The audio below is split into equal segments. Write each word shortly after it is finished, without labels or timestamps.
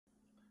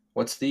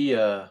What's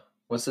the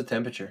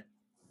temperature?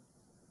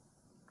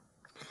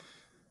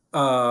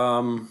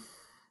 Um,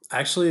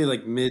 Actually,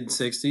 like mid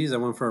 60s. I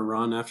went for a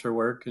run after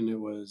work, and it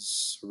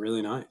was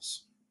really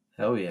nice.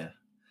 Hell yeah.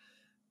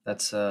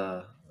 That's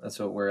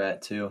what we're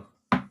at too.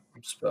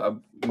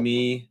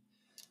 Me,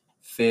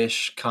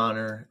 Fish,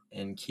 Connor,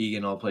 and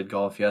Keegan all played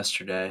golf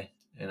yesterday,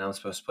 and I'm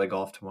supposed to play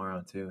golf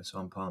tomorrow too, so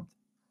I'm pumped.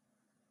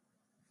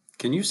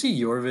 Can you see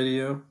your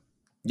video?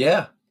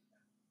 Yeah.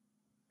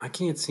 I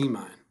can't see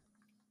mine.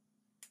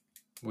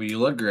 Well, you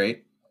look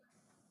great.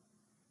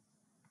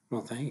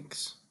 Well,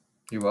 thanks.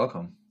 You're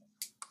welcome.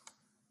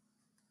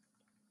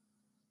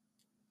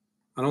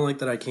 I don't like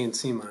that I can't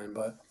see mine,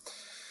 but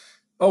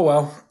oh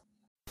well.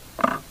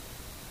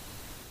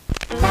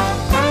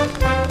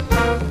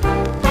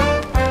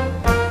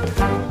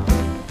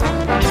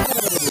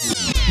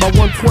 My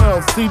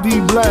 112 CD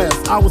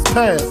blast, I was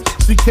passed.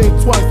 She came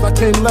twice, I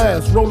came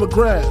last. Roll the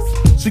grass.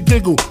 She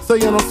giggled,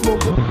 saying I'm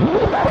smoking.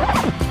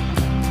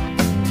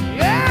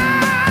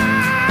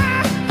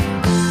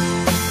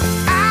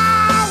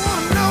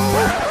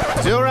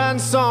 Still writing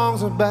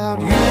songs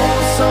about you,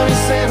 sunny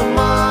Santa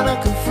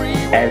Monica free.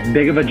 As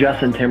big of a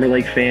Justin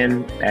Timberlake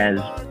fan as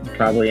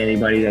probably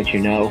anybody that you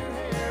know.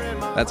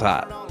 That's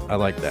hot. I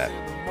like that.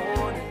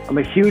 I'm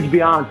a huge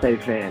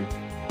Beyonce fan.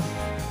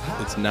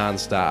 It's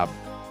nonstop,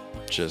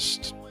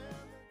 just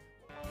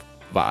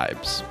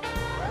vibes.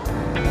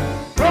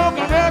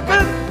 Broken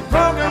record,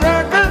 broken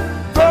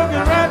record,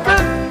 broken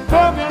record,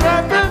 broken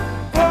record,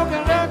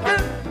 broken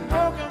record,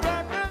 broken record, broken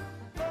record.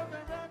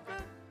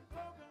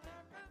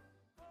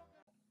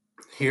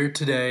 Here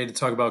today to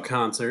talk about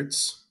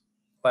concerts.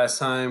 Last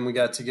time we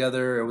got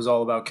together, it was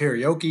all about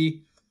karaoke.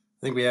 I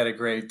think we had a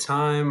great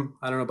time.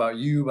 I don't know about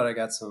you, but I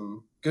got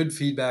some good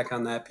feedback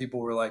on that. People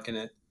were liking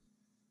it.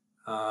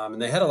 And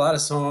they had a lot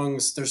of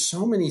songs. There's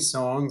so many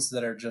songs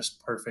that are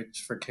just perfect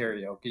for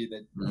karaoke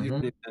that you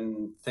don't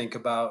even think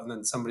about. And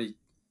then somebody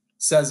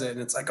says it and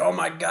it's like, oh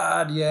my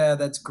God, yeah,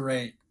 that's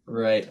great.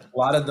 Right. A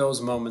lot of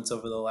those moments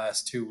over the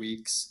last 2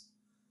 weeks.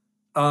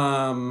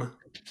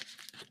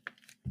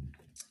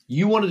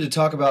 You wanted to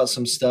talk about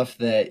some stuff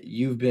that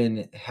you've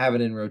been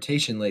having in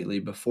rotation lately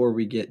before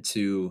we get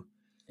to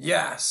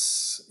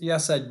Yes,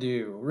 I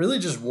do. Really,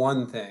 just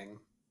one thing.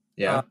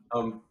 yeah.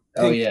 Pink,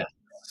 Oh yeah.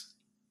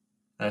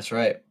 That's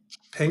right.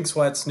 Pink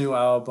Sweat's new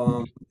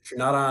album. If you're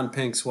not on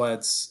Pink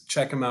Sweats,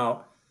 check them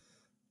out.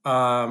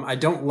 I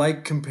don't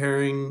like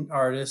comparing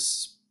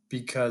artists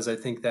because I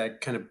think that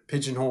kind of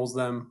pigeonholes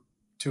them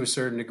to a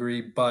certain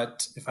degree.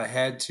 But if I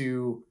had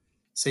to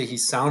say he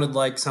sounded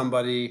like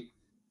somebody,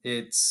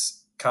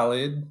 it's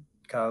Khalid.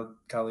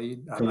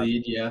 Khalid. I'm not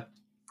Khalid, yeah.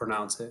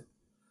 pronounce it.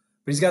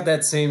 But he's got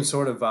that same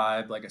sort of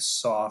vibe, like a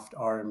soft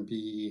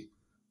R&B,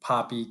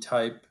 poppy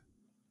type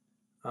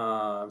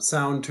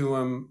sound to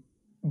him.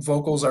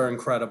 Vocals are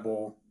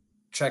incredible.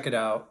 Check it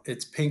out.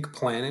 It's Pink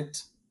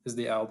Planet is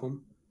the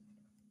album.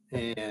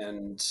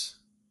 And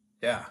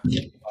yeah,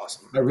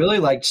 awesome. I really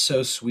liked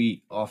So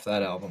Sweet off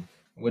that album,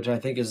 which I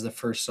think is the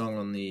first song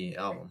on the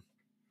album.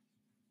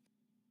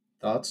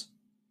 Thoughts?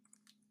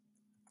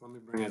 Let me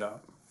bring it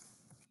up.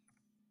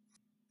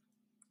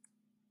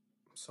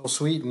 So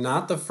Sweet,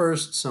 not the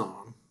first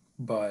song,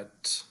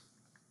 but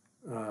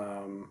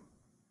that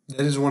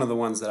is one of the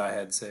ones that I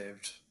had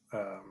saved.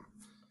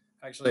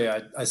 Actually,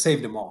 I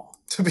saved them all,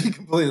 to be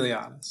completely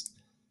honest.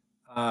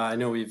 I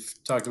know we've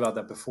talked about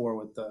that before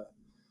with the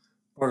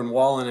Gordon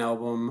Wallen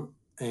album,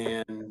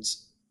 and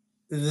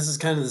this is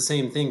kind of the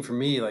same thing for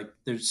me. Like,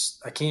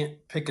 I can't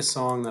pick a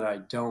song that I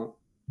don't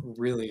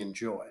really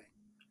enjoy,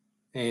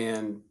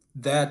 and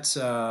that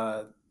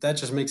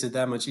just makes it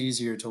that much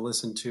easier to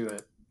listen to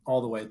it all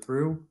the way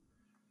through.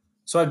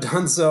 So I've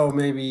done so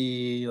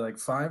maybe like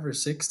 5 or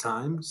 6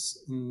 times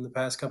in the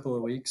past couple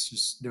of weeks,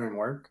 just during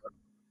work.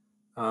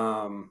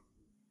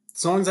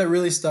 Songs that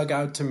really stuck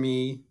out to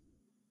me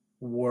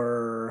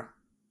were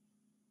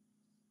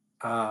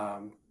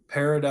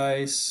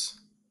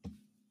Paradise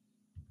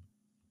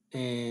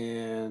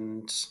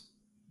and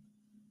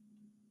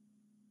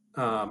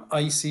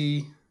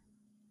Icy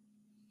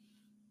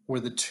were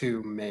the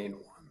two main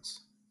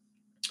ones.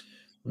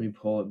 Let me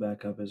pull it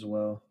back up as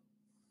well.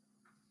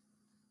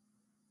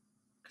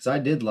 Because I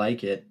did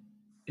like it.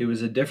 It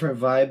was a different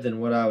vibe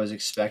than what I was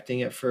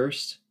expecting at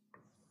first,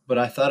 but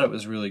I thought it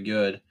was really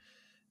good.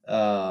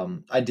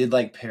 I did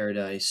like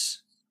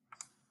Paradise.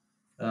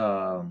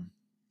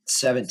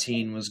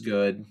 17 was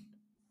good.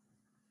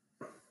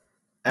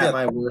 At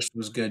My Worst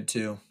was good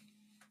too.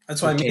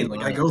 That's what I mean.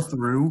 Like, I go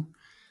through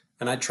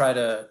and I try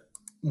to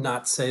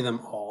not say them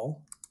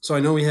all. So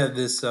I know we have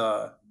this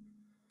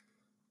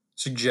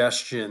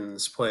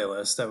suggestions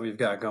playlist that we've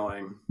got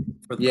going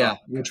for the podcast,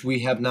 which we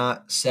have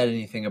not said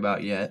anything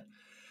about yet.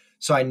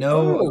 So I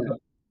know.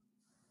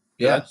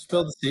 Did I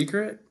spill the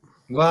secret?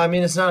 Well, I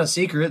mean, it's not a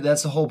secret.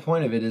 That's the whole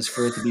point of it, is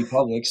for it to be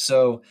public.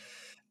 So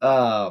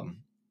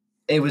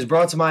it was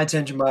brought to my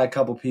attention by a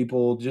couple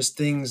people, just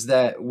things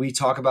that we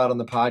talk about on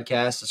the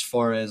podcast as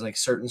far as like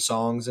certain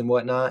songs and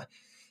whatnot.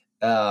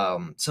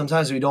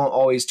 Sometimes we don't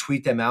always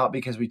tweet them out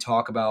because we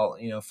talk about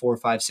 4,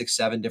 5, 6,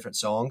 7 different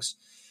songs.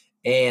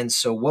 And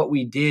so what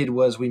we did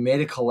was we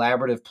made a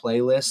collaborative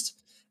playlist.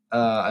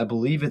 I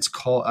believe it's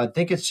called. I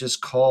think it's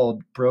just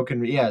called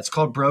Broken. Yeah, it's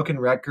called Broken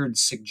Records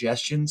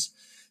Suggestions.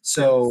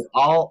 So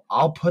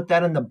I'll put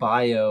that in the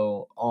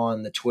bio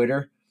on the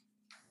Twitter,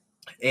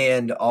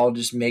 and I'll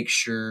just make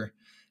sure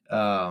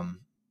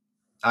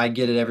I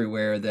get it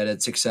everywhere that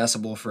it's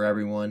accessible for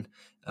everyone.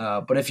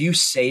 But if you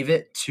save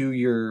it to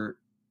your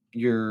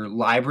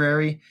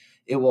library,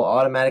 it will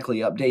automatically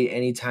update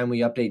anytime we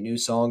update new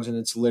songs, and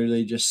it's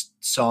literally just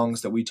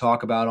songs that we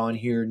talk about on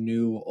here,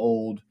 new,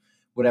 old,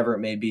 whatever it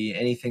may be,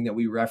 anything that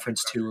we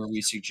reference to or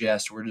we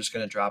suggest, we're just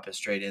going to drop it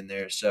straight in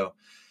there. So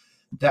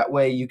that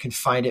way you can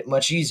find it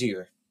much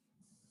easier.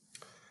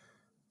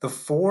 The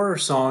 4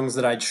 songs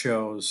that I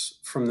chose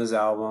from this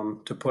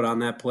album to put on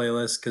that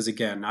playlist, because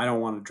again, I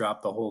don't want to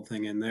drop the whole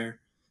thing in there.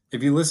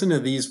 If you listen to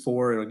these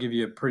 4, it'll give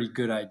you a pretty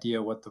good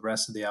idea what the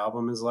rest of the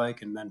album is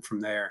like, and then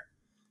from there,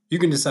 you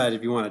can decide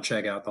if you want to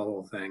check out the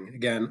whole thing.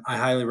 Again, I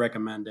highly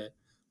recommend it.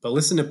 But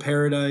listen to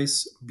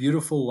Paradise,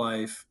 Beautiful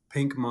Life,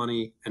 Pink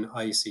Money, and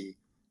Icy,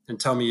 and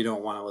tell me you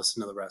don't want to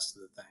listen to the rest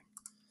of the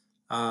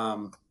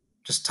thing.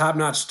 Just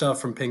top-notch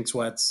stuff from Pink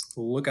Sweats.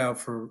 Look out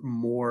for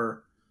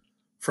more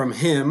from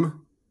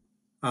him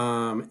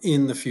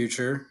in the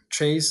future.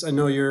 Chase, I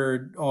know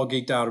you're all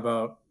geeked out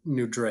about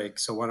new Drake,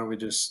 so why don't we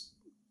just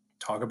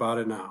talk about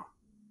it now?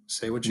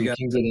 Say what you got.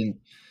 We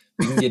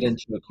can get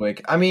into it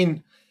quick. I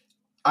mean,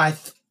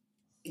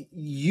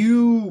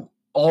 you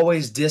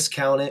always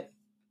discount it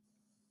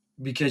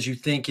because you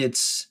think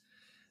it's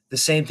the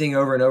same thing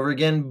over and over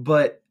again.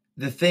 But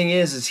the thing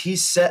is he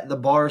set the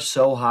bar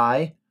so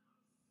high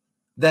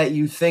that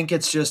you think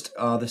it's just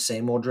the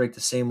same old Drake,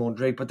 the same old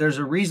Drake. But there's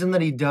a reason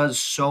that he does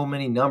so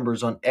many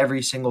numbers on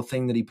every single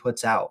thing that he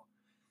puts out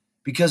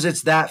because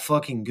it's that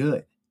fucking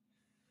good.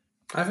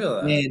 I feel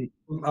that. And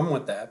I'm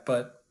with that,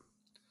 but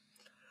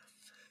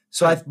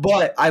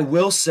I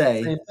will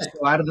say,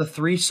 so out of the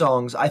 3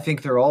 songs, I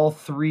think they're all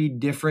 3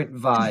 different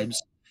vibes.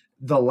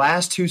 The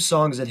last 2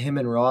 songs that him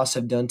and Ross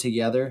have done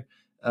together,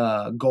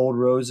 Gold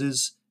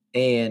Roses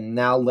and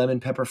now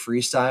Lemon Pepper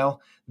Freestyle,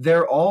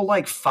 they're all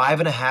like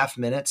 5.5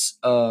 minutes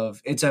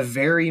of. It's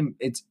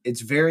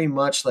very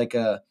much like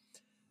a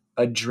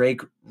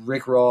Drake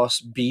Rick Ross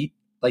beat.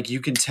 Like you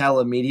can tell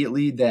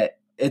immediately that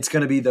it's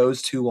going to be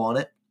those 2 on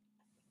it,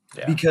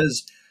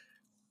 because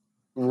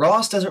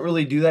Ross doesn't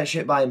really do that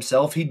shit by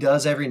himself. He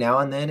does every now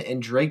and then,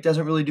 and Drake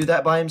doesn't really do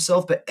that by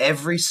himself, but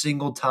every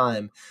single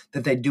time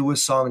that they do a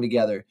song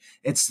together,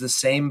 it's the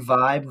same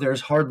vibe.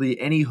 There's hardly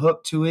any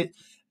hook to it,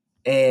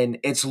 and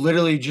it's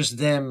literally just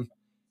them.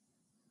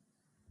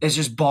 It's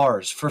just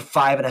bars for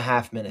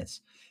 5.5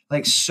 minutes.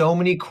 Like so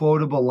many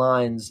quotable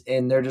lines,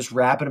 and they're just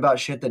rapping about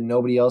shit that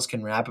nobody else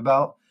can rap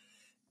about.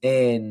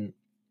 And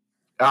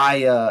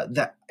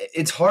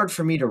it's hard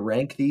for me to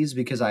rank these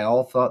because I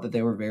all thought that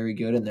they were very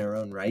good in their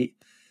own right.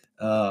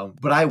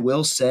 But I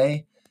will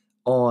say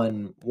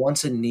on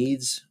Wants and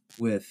Needs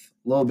with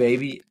Lil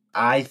Baby,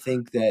 I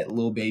think that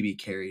Lil Baby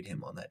carried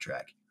him on that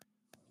track.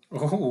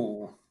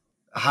 Oh,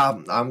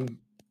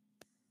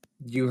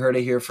 you heard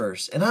it here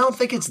first. And I don't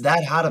think it's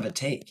that hot of a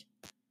take.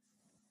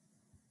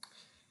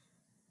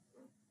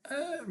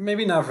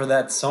 Maybe not for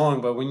that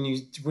song, but when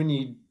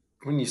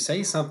you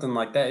say something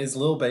like that, is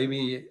Lil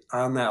Baby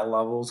on that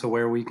level to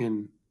where we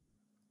can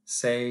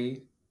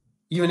say,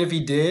 even if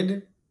he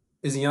did,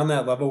 is he on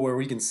that level where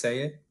we can say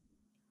it?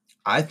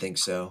 I think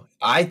so.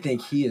 I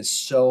think he is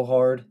so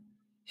hard.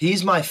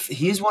 He's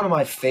one of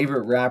my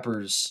favorite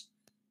rappers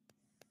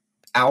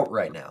out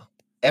right now.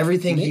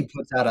 Everything he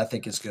puts out, I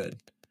think, is good.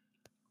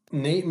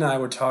 Nate and I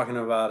were talking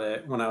about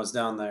it when I was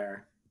down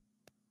there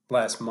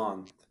last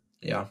month.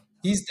 Yeah.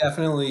 He's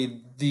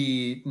definitely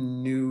the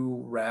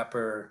new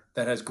rapper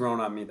that has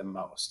grown on me the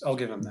most. I'll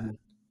give him that.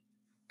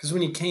 Because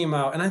when he came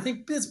out, and I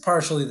think it's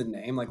partially the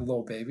name, like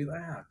Lil Baby,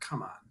 like,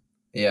 come on.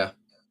 Yeah.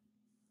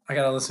 I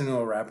got to listen to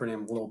a rapper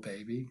named Lil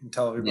Baby and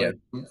tell everybody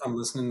I'm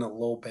listening to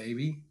Lil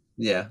Baby.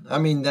 Yeah. I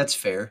mean, that's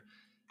fair.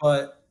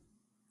 But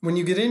when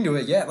you get into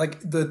it, like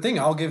the thing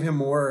I'll give him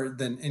more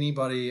than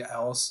anybody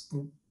else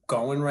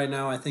going right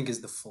now, I think,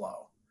 is the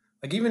flow.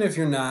 Like, even if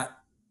you're not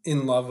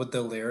in love with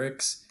the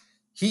lyrics,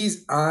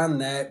 he's on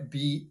that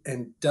beat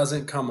and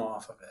doesn't come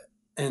off of it.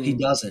 And he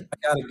doesn't. I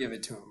got to give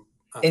it to him.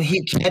 And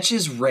he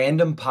catches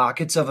random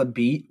pockets of a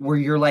beat where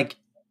you're like,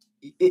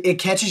 it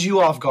catches you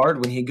off guard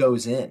when he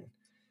goes in.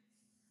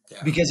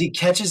 Yeah. Because he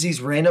catches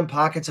these random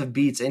pockets of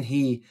beats and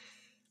the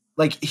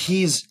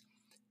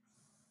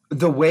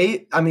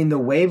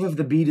wave of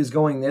the beat is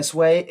going this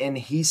way and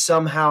he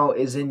somehow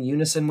is in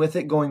unison with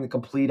it, going the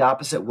complete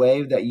opposite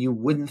way that you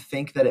wouldn't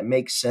think that it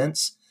makes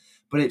sense,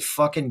 but it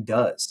fucking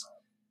does.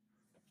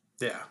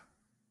 Yeah.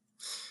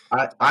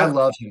 I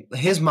love him.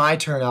 His My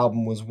Turn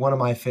album was one of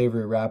my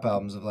favorite rap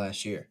albums of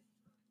last year.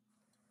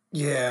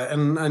 Yeah,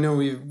 and I know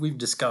we've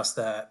discussed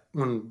that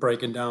when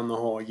breaking down the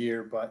whole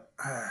year, but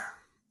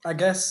I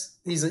guess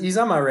he's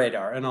on my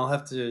radar, and I'll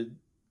have to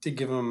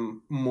give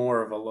him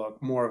more of a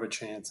look, more of a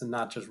chance, and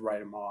not just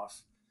write him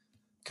off.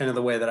 kind of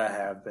the way that I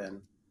have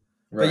been.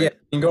 Right. But yeah,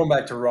 and going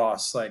back to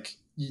Ross, like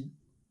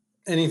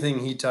anything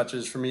he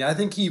touches for me, I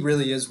think he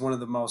really is one of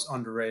the most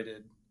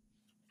underrated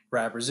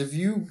rappers. If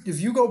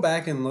you go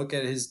back and look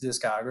at his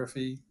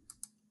discography,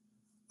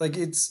 like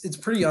it's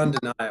pretty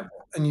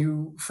undeniable, and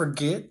you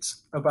forget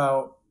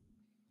about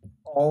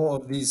all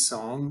of these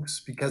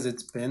songs because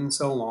it's been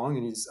so long,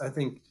 and he's, I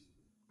think,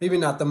 maybe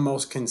not the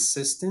most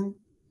consistent,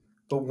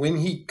 but when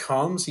he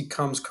comes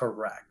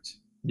correct.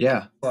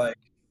 Yeah. Like,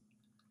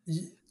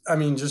 I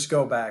mean, just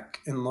go back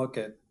and look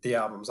at the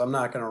albums. I'm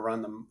not going to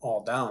run them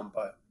all down,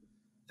 but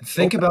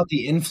Think about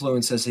the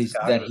influence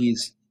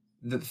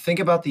think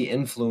about the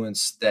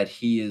influence that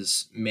he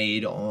has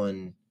made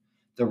on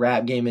the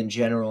rap game in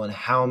general and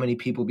how many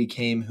people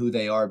became who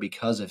they are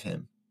because of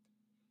him.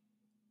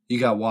 You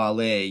got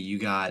Wale, you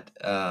got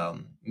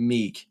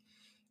Meek.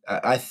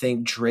 I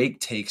think Drake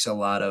takes a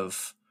lot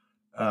of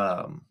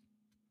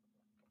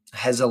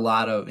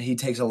he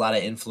takes a lot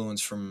of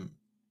influence from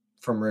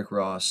Rick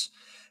Ross.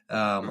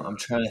 I'm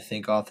trying to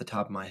think off the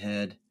top of my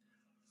head.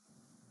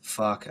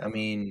 Fuck, I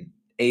mean,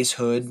 Ace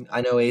Hood.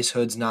 I know Ace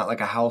Hood's not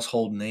like a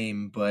household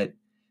name, but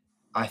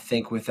I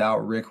think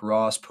without Rick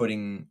Ross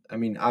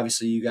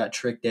obviously you got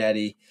Trick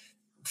Daddy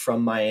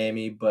from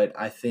Miami, but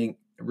I think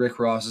Rick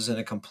Ross is in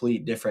a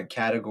complete different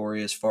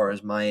category as far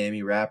as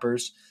Miami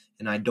rappers,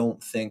 and I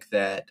don't think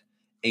that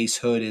Ace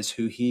Hood is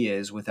who he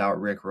is without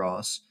Rick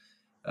Ross.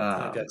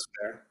 that's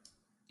fair.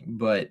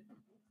 But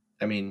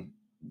I mean,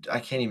 I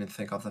can't even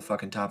think off the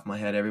fucking top of my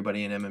head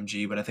everybody in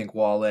MMG, but I think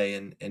Wale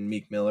and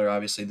Meek Mill are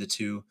obviously the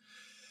two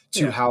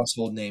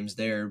household names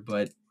there,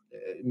 but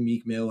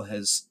Meek Mill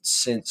has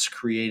since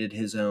created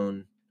his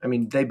own. I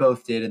mean, they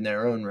both did in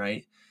their own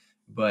right,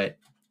 but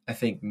I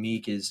think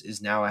Meek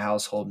is now a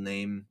household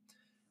name,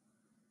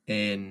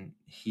 and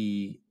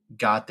he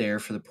got there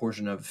for the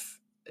portion of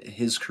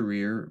his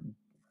career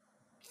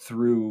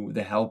through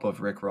the help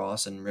of Rick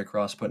Ross and Rick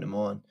Ross putting him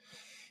on.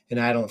 And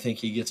I don't think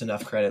he gets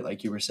enough credit,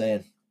 like you were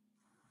saying.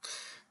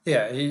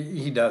 Yeah,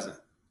 he doesn't.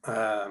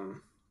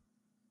 And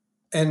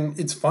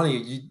it's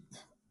funny,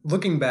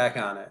 looking back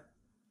on it,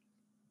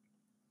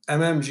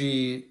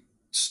 MMG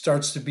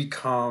starts to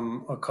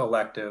become a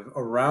collective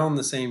around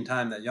the same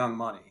time that Young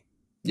Money.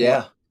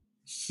 Yeah.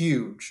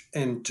 Huge,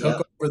 and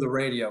took over the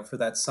radio for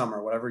that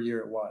summer, whatever year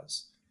it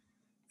was.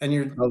 And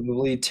you're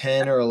probably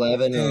 10 or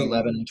 11 or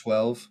 11 and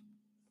 12.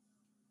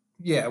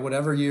 Yeah,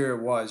 whatever year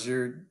it was,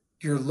 you're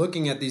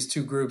looking at these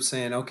two groups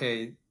saying,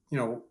 okay,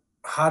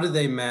 how do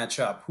they match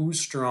up? Who's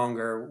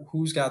stronger?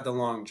 Who's got the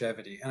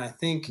longevity? And I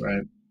think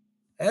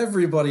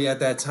everybody at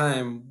that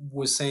time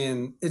was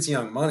saying it's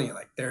Young Money.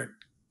 Like, they're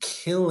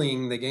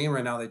killing the game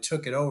right now. They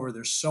took it over.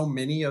 There's so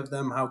many of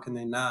them. How can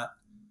they not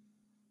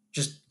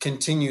just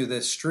continue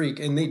this streak?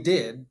 And they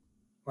did.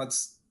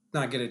 Let's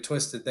not get it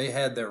twisted. They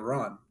had their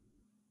run.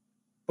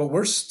 But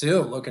we're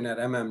still looking at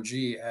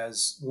MMG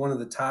as one of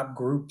the top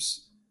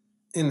groups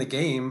in the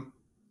game.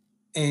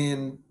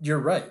 And you're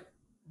right.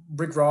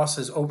 Rick Ross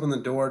has opened the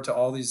door to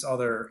all these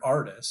other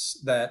artists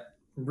that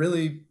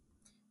really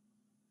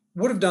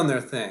would have done their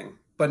thing,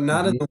 but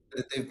not in the way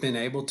that they've been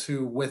able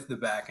to with the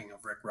backing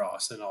of Rick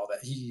Ross and all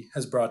that he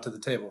has brought to the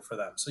table for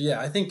them. So yeah,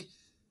 I think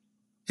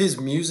his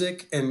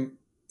music and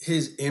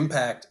his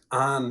impact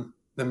on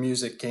the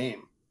music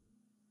game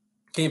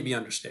can't be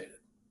understated.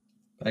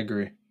 I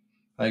agree.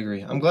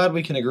 I'm glad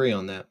we can agree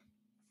on that.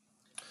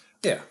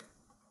 Yeah.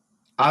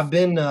 I've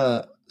been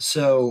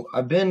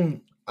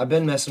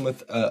messing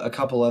with a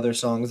couple other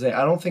songs.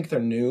 I don't think they're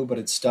new, but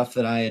it's stuff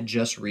that I had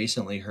just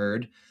recently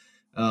heard.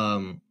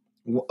 I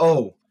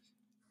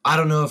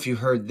don't know if you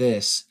heard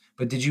this,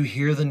 but did you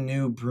hear the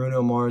new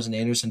Bruno Mars and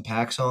Anderson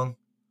 .Paak song?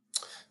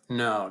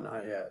 No,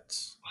 not yet.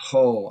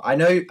 Oh, I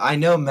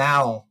know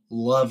Mal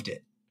loved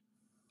it.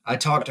 I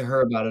talked to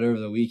her about it over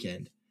the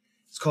weekend.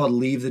 It's called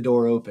Leave the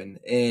Door Open.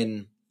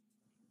 And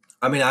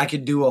I mean, I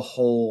could do a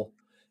whole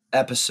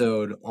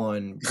episode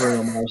on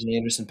Bruno Mars and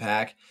Anderson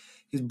 .Paak.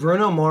 Because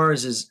Bruno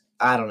Mars is,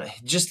 I don't know,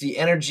 just the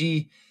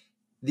energy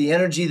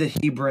that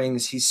he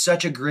brings. He's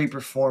such a great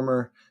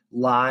performer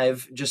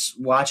live, just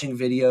watching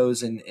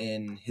videos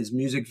and his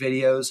music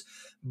videos.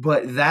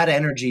 But that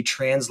energy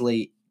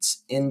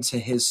translates into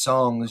his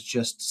songs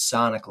just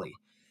sonically.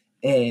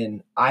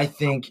 And I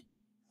think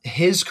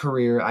his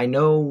career, I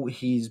know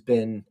he's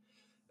been,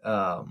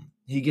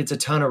 he gets a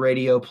ton of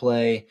radio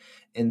play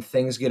and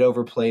things get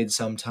overplayed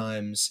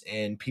sometimes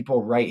and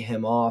people write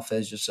him off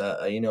as just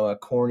a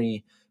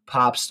corny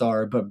pop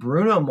star, but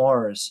Bruno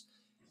Mars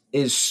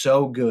is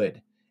so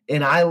good.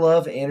 And I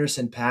love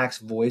Anderson .Paak's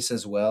voice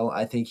as well.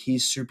 I think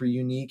he's super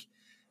unique.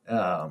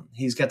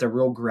 He's got the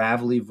real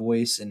gravelly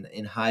voice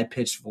and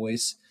high-pitched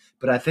voice,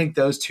 but I think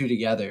those two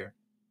together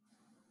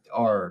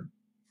are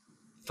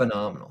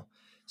phenomenal.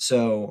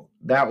 So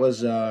that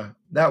was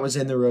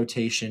in the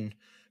rotation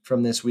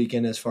from this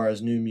weekend as far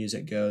as new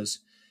music goes.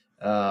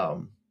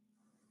 I've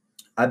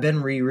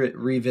been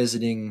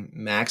revisiting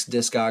Mac's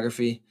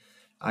discography.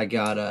 I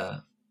got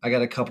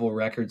a couple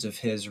records of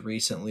his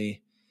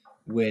recently,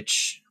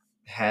 which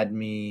had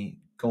me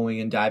going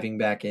and diving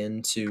back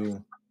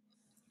into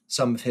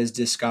some of his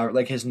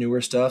like his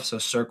newer stuff.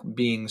 So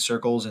being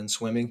Circles and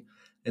Swimming.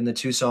 And the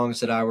two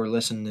songs that I were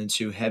listening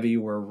to heavy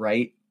were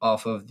Right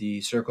off of the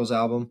Circles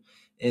album,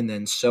 and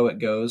then So It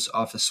Goes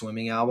off the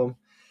Swimming album.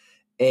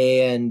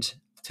 And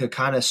to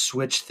kind of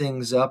switch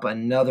things up,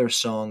 another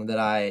song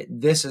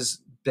this has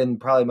been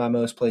probably my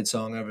most played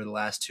song over the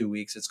last 2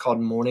 weeks. It's called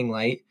Morning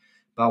Light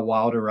by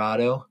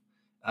Wildorado.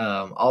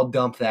 I'll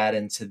dump that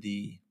into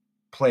the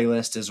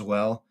playlist as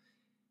well.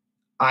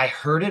 I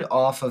heard it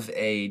off of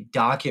a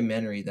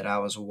documentary that I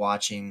was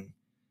watching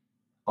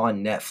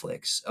on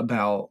Netflix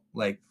about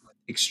like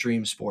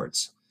extreme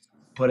sports,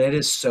 but it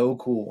is so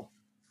cool.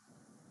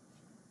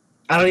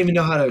 I don't even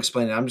know how to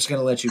explain it. I'm just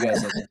gonna let you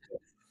guys listen.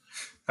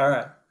 All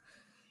right.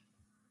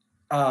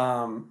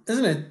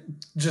 Isn't it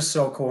just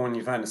so cool when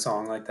you find a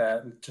song like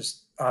that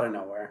just out of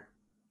nowhere?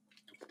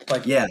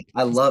 Like, Yeah,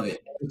 I love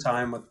it. all the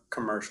time with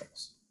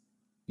commercials,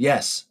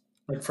 Yes.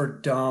 like for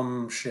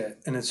dumb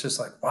shit, and it's just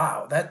like,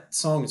 wow, that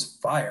song is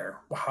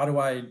fire. How do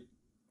I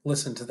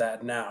listen to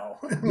that now?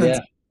 Yeah.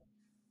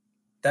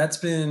 That's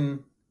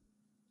been.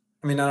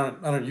 I mean, I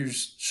don't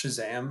use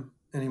Shazam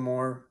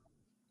anymore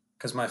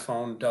because my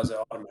phone does it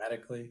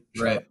automatically.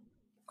 Shut Right. up,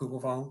 Google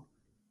phone.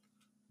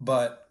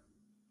 But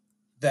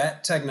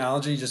that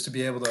technology, just to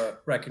be able to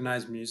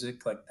recognize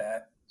music like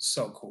that,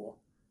 so cool.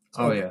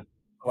 So Oh yeah.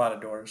 a lot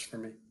of doors for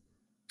me.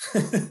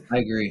 I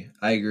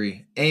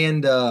agree.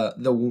 And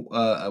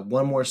the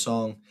one more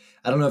song.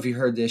 I don't know if you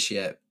heard this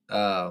yet.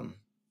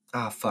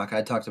 Fuck,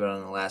 I talked about it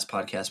on the last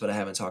podcast, but I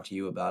haven't talked to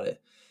you about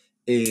it.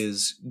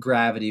 Is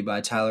Gravity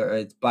by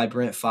by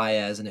Brent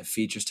Faiyaz, and it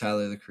features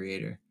Tyler the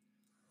Creator.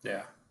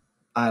 Yeah,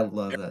 I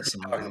love that we're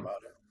song. talking dude.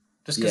 about it.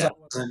 Just because Yeah. I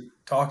wasn't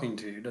talking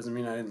to you doesn't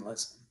mean I didn't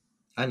listen.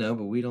 I know,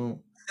 but we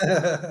don't.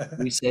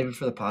 We save it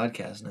for the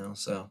podcast now,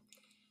 so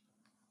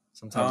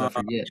sometimes I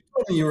forget. You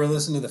told me you were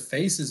listening to the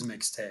Faces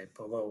mixtape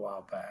a little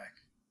while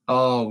back.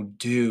 Oh,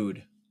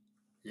 dude.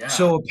 Yeah.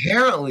 So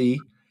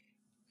apparently,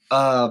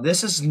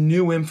 this is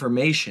new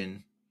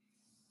information.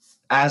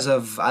 As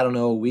of I don't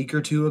know a week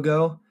or two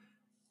ago,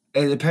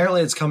 and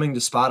apparently it's coming to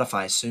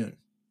Spotify soon.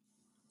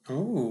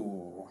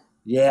 Ooh,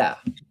 Yeah.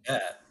 yeah.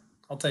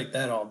 I'll take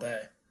that all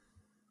day.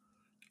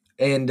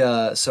 And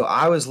so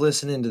I was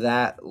listening to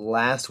that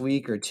last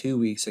week or 2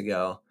 weeks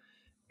ago,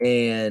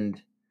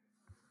 and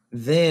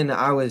then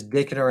I was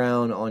dicking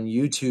around on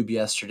YouTube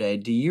yesterday.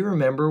 Do you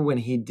remember when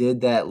he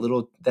did that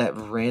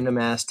random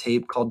ass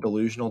tape called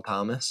Delusional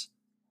Thomas?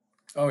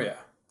 Oh yeah.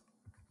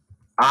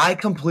 I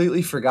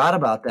completely forgot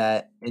about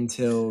that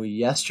until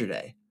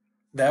yesterday.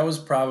 That was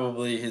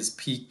probably his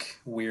peak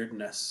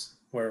weirdness.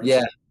 Where it was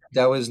Yeah,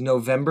 that was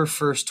November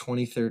 1st,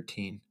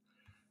 2013.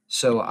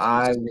 So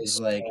I just was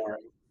like,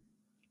 exploring.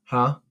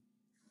 huh?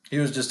 He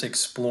was just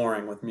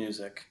exploring with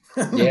music.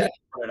 Yeah.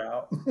 Put it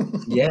out.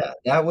 Yeah,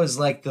 that was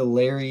like the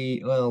Larry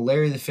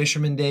the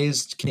Fisherman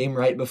days came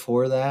right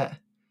before that.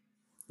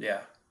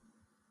 Yeah.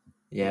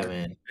 Yeah,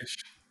 man.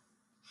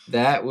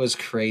 That was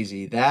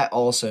crazy. That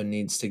also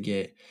needs to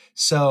get.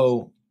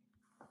 So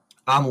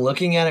I'm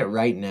looking at it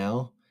right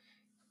now.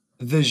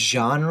 The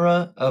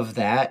genre of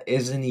that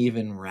isn't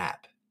even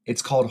rap.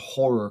 It's called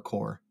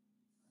horrorcore.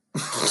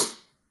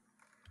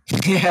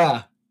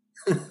 Yeah.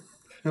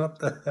 What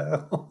the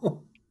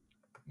hell?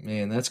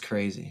 Man, that's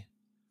crazy.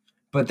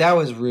 But that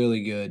was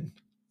really good.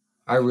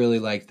 I really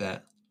liked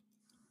that.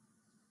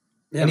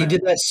 Yeah, And he man.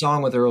 did that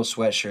song with Earl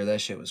Sweatshirt.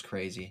 That shit was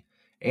crazy.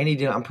 And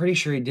I'm pretty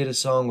sure he did a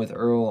song with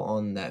Earl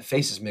on that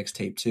Faces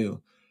mixtape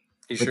too.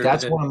 He but sure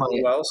that's did. one of my-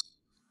 Who else?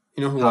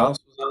 You know who Huh? else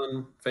was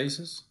on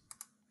Faces?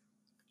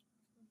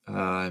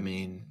 I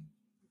mean,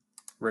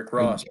 Rick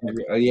Ross.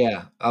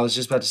 yeah. I was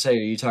just about to say, are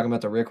you talking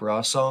about the Rick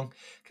Ross song?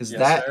 Because Yes,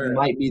 that sir.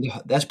 might be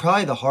that's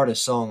probably the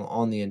hardest song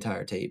on the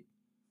entire tape.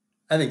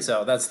 I think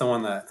so. That's the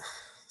one that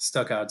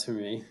stuck out to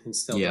me and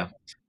still Yeah.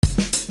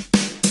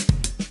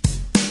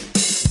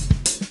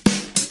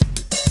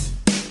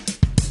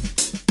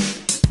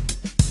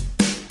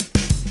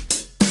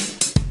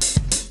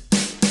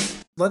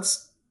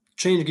 Let's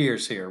change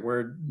gears here. We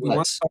want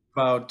Let's. to talk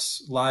about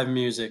live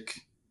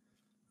music,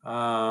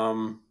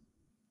 but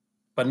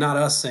not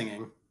us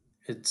singing.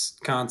 It's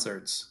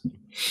concerts.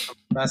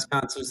 Best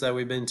concerts that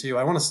we've been to.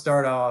 I want to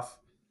start off.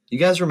 You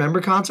guys remember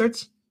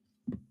concerts?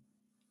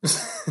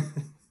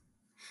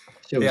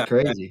 Shit was Yeah.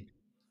 crazy.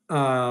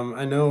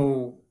 I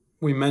know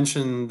we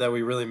mentioned that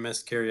we really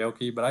missed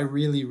karaoke, but I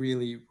really,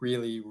 really,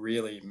 really,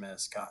 really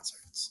miss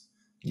concerts.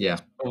 Yeah.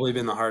 Probably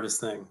been the hardest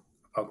thing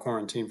about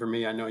quarantine for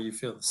me. I know you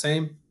feel the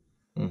same.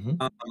 hmm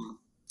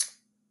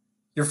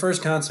Your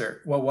first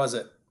concert, what was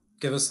it?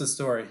 Give us the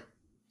story.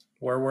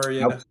 Where were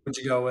you? Who'd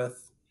you go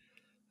with?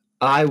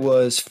 I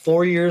was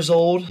 4 years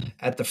old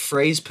at the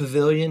Fraze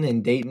Pavilion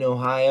in Dayton,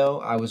 Ohio.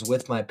 I was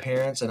with my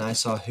parents, and I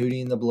saw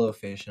Hootie and the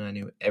Blowfish, and I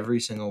knew every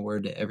single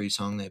word to every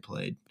song they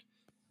played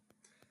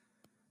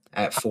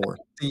at 4.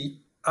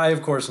 I,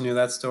 of course, knew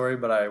that story,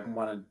 but I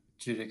wanted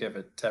you to give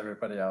it to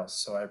everybody else,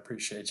 so I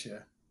appreciate you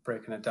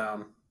breaking it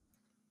down.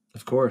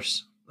 Of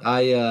course.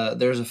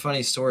 There's a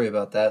funny story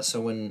about that. So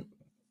when,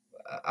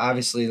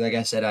 obviously, like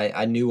I said,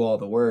 I knew all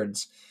the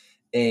words,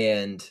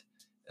 and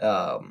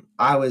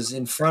I was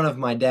in front of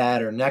my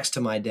dad or next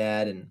to my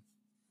dad, and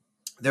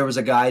there was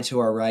a guy to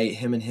our right,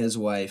 him and his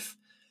wife.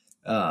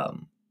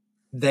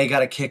 They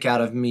got a kick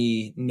out of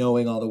me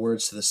knowing all the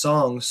words to the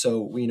song.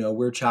 So,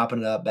 we're chopping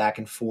it up back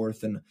and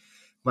forth. And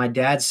my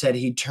dad said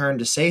he turned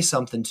to say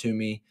something to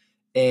me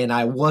and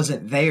I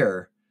wasn't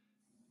there.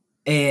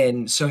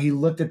 And so he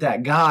looked at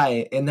that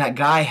guy, and that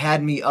guy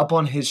had me up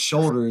on his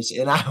shoulders,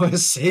 and I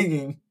was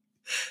singing.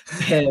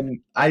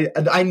 And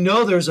I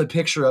know there's a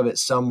picture of it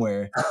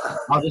somewhere.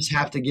 I'll just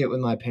have to get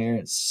with my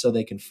parents so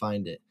they can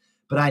find it.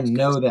 But I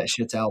know that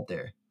shit's out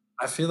there.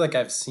 I feel like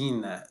I've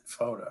seen that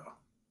photo.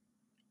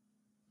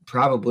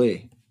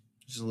 Probably.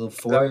 Just a little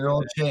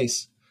 4-year-old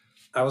Chase.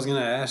 I was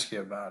going to ask you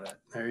about it.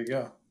 There you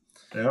go.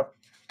 Yep.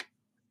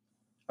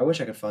 I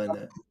wish I could find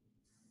that.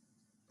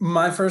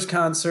 My first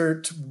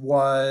concert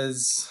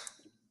was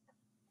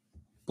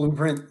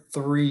Blueprint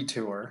 3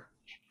 tour.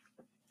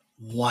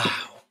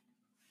 Wow.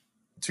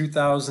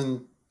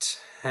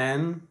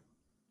 2010.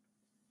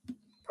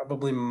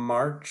 Probably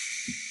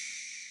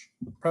March.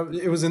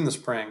 It was in the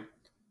spring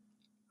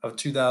of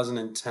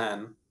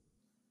 2010.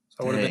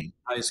 So I would have been in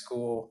high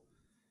school.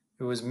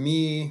 It was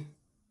me,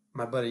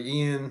 my buddy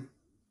Ian,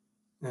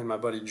 and my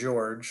buddy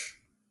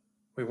George.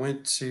 We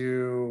went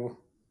to...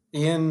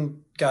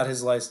 Ian got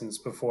his license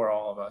before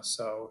all of us,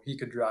 so he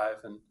could drive,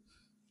 and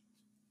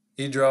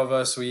he drove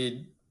us.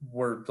 We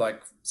were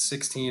like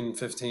 16 and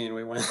 15.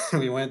 We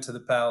went to the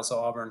Palace of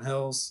Auburn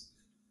Hills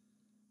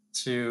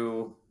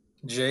to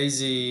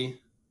Jay-Z.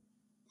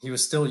 He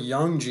was still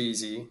young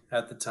Jeezy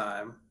at the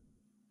time.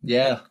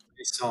 Yeah.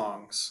 3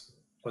 songs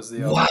was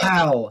the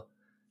Wow.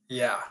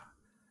 Yeah.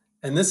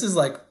 And this is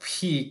like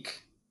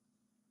peak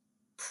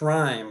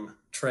prime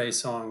Trey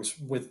Songz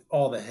with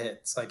all the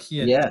hits. Like he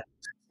had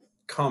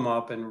come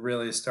up and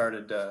really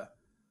started to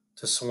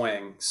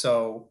swing.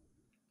 So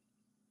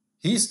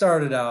he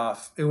started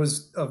off, it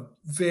was a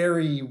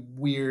very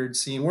weird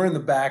scene. We're in the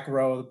back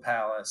row of the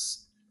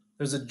Palace.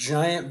 There's a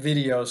giant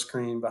video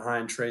screen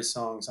behind Trey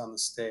Songz on the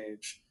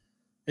stage.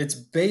 It's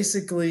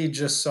basically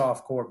just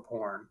softcore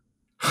porn.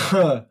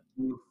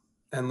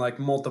 And like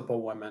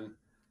multiple women.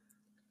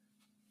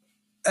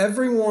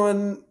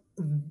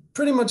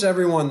 Pretty much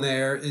everyone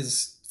there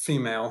is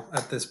female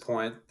at this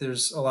point.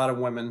 There's a lot of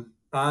women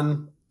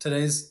on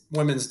today's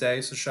Women's Day,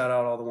 so shout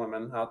out all the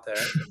women out there.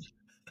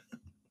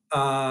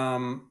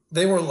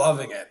 They were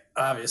loving it,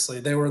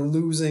 obviously. They were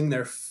losing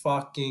their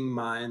fucking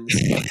minds.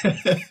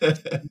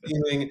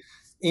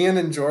 Ian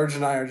and George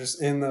and I are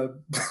just in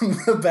the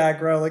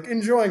back row, like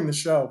enjoying the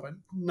show, but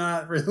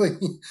not really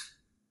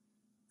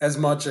as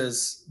much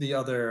as the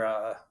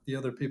other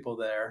people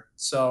there.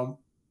 So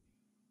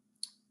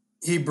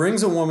he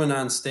brings a woman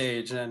on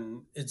stage,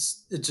 and it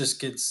just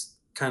gets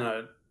kind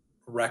of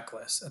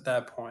reckless at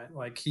that point.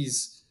 Like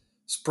he's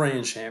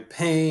spraying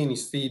champagne,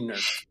 he's feeding her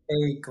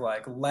cake,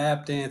 like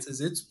lap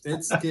dances.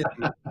 It's getting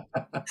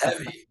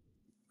heavy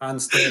on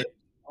stage.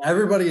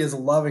 Everybody is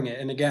loving it.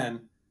 And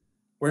again,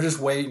 we're just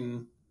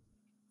waiting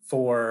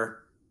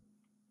for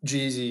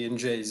Jeezy and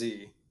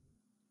Jay-Z.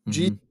 Mm-hmm.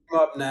 Jeezy came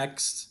up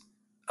next,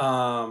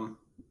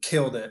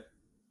 killed it.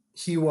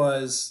 He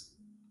was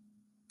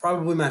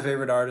probably my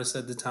favorite artist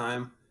at the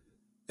time.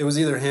 It was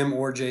either him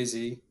or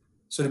Jay-Z.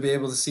 So to be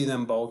able to see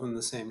them both in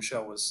the same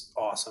show was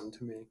awesome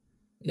to me.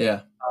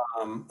 Yeah.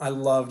 I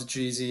loved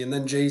Jeezy. And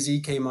then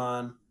Jay-Z came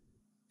on,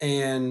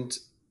 and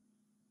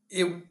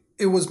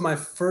it was my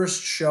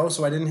first show,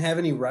 so I didn't have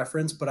any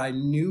reference, but I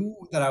knew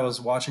that I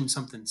was watching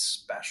something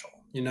special,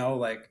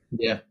 like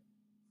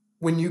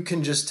when you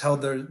can just tell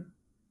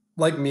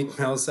like Meek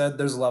Mill said,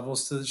 there's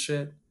levels to the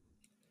shit.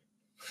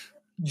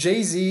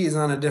 Jay-Z is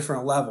on a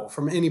different level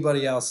from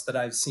anybody else that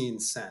I've seen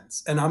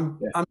since. And I'm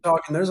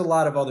talking, there's a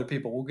lot of other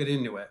people, we'll get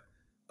into it,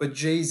 but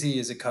Jay-Z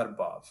is a cut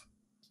above.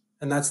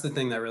 And that's the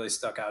thing that really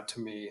stuck out to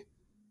me,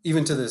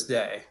 even to this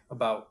day,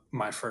 about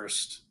my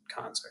first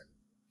concert.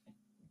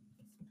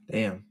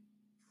 Damn.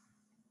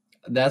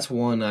 That's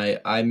one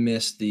I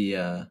missed the,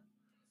 I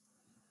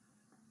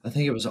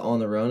think it was On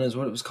the Run is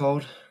what it was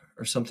called,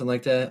 or something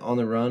like that. On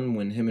the Run,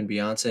 when him and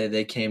Beyonce,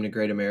 they came to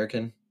Great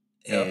American.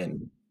 Yep.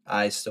 And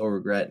I still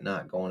regret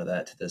not going to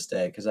that to this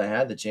day because I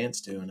had the chance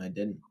to and I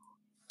didn't.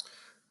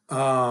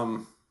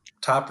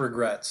 Top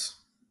regrets.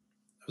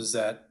 Is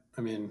that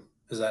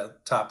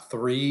top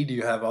 3? Do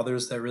you have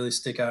others that really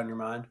stick out in your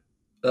mind?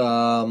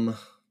 That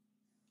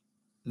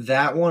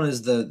one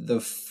is the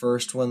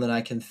first one that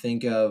I can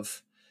think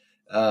of.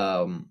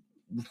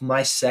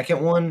 My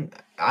second one,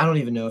 I don't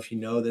even know if you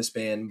know this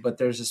band, but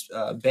there's this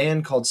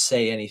band called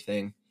Say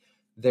Anything.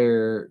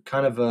 They're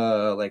kind of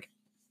a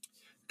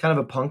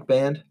punk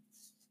band,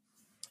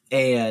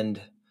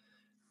 and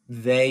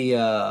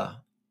they're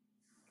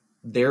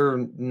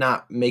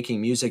not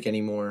making music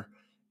anymore.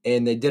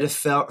 And they did a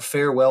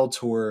farewell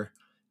tour.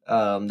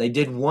 They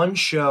did one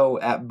show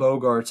at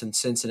Bogart's in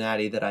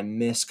Cincinnati that I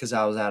missed because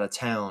I was out of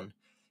town.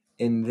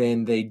 And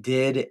then they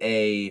did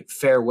a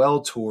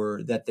farewell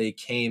tour that they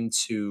came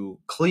to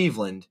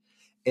Cleveland,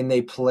 and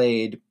they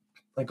played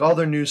like all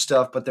their new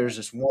stuff, but there's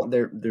this one,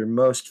 their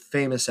most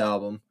famous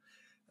album.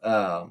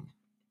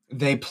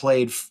 they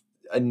played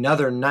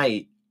another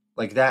night,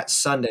 like that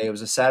Sunday. It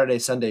was a Saturday,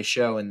 Sunday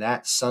show, and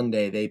that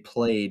Sunday they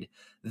played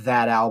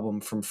that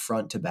album from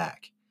front to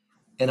back,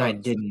 and I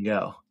didn't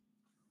go.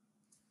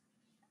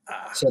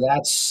 So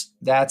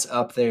that's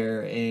up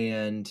there,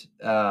 and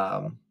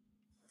I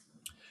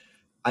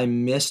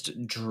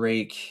missed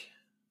Drake.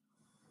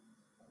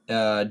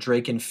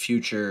 Drake and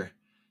Future.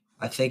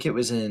 I think it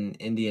was in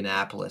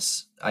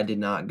Indianapolis. I did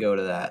not go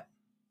to that,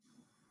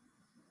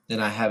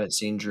 and I haven't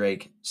seen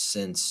Drake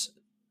since.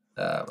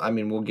 I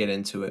mean, we'll get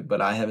into it,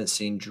 but I haven't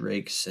seen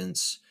Drake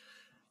since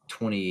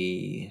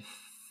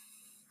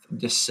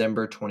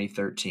December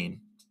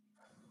 2013.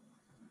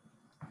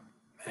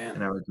 Man.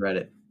 And I regret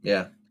it.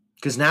 Yeah.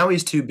 Because now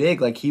he's too big.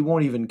 Like, he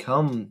won't even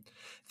come.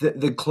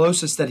 The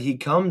closest that he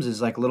comes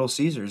is like Little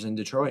Caesars in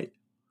Detroit.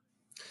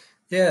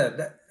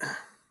 Yeah.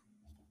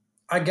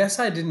 I guess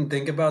I didn't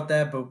think about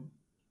that, but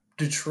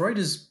Detroit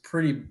is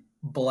pretty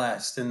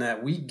blessed in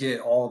that we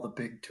get all the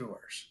big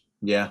tours.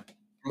 Yeah.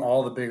 From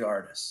all the big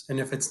artists. And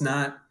if it's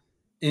not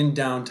in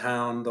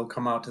downtown, they'll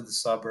come out to the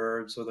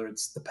suburbs, whether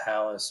it's the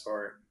Palace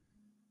or,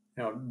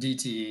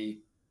 DTE.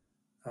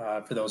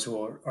 For those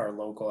who are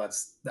local,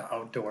 that's the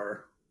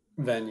outdoor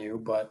venue.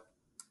 But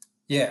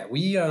yeah,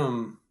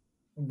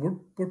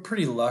 we're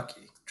pretty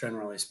lucky,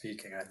 generally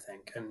speaking, I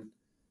think. And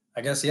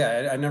I guess,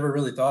 I never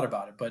really thought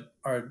about it, but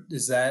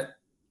is that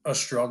a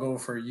struggle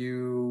for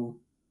you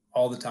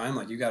all the time?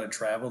 Like, you got to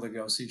travel to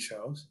go see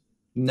shows?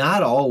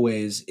 Not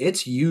always.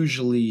 It's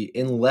usually,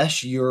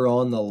 unless you're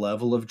on the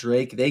level of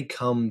Drake, they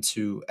come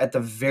to, at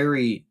the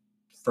very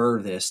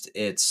furthest,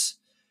 it's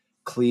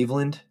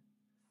Cleveland.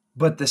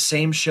 But the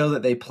same show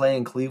that they play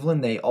in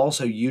Cleveland, they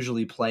also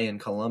usually play in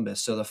Columbus.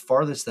 So the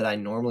farthest that I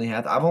normally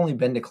have, I've only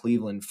been to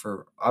Cleveland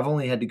I've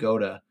only had to go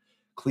to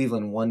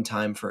Cleveland one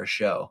time for a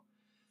show.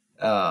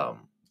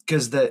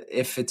 Because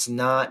if it's in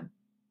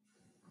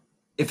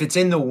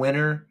the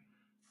winter,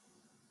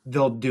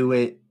 they'll do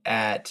it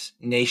at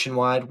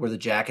Nationwide, where the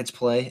Jackets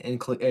play in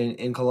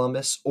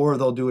Columbus, or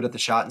they'll do it at the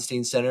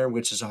Schottenstein Center,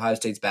 which is Ohio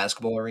State's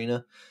basketball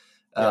arena.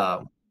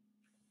 Yeah.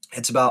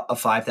 It's about a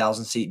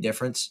 5,000 seat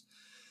difference.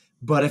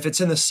 But if it's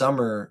in the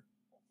summer,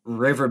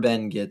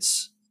 Riverbend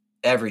gets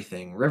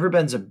everything.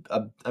 Riverbend's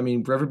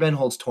Riverbend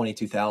holds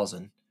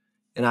 22,000,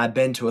 and I've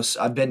been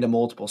to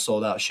multiple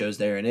sold out shows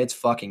there, and it's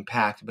fucking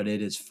packed, but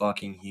it is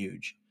fucking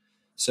huge.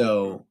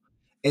 So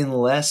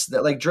unless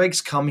that, like,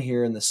 Drake's come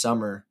here in the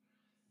summer,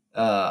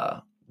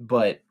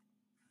 but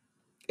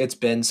it's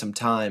been some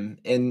time,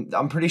 and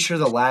I'm pretty sure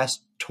the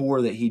last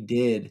tour that he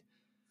did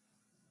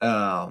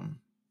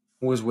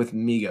was with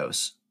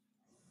Migos.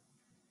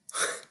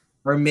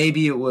 Or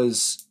maybe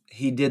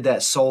he did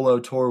that solo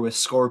tour with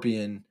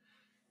Scorpion,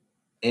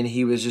 and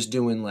he was just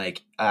doing,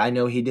 like, I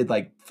know he did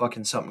like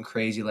fucking something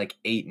crazy, like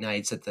 8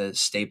 nights at the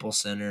Staples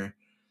Center,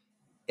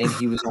 and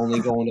he was only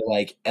going to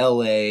like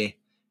LA,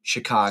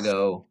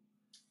 Chicago,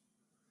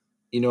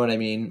 you know what I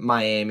mean?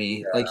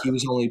 Miami. Yeah. Like, he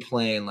was only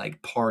playing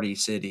like party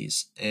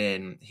cities,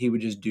 and he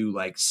would just do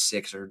like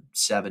 6 or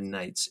 7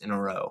 nights in a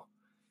row.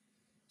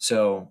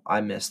 So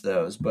I miss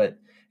those, but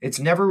it's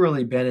never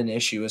really been an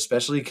issue,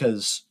 especially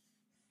because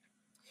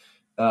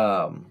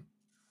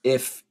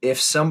if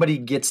somebody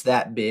gets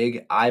that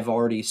big, I've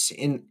already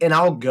seen, and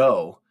I'll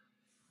go,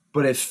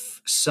 but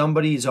if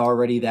somebody's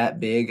already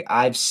that big,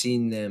 I've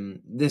seen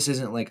them. This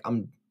isn't like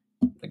I'm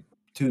like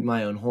toot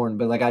my own horn,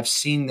 but like I've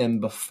seen them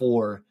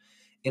before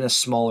in a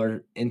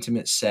smaller,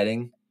 intimate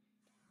setting.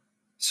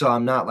 So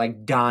I'm not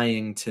like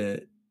dying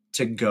to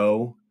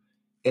go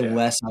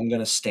unless I'm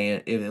gonna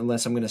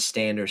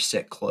stand or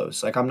sit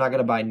close. Like, I'm not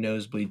gonna buy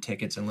nosebleed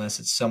tickets unless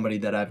it's somebody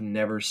that I've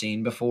never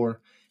seen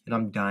before and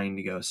I'm dying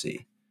to go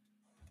see.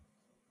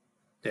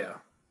 Yeah.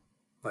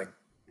 Like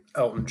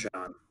Elton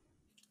John.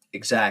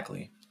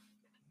 Exactly.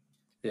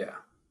 Yeah.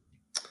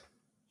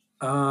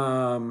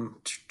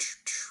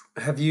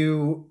 Have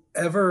you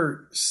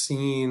ever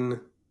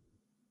seen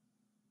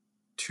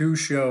 2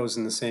 shows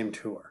in the same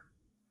tour?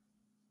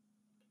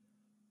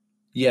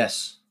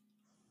 Yes.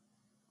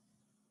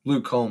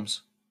 Luke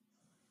Combs.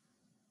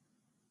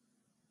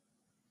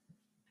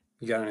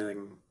 You got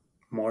anything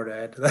more to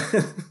add to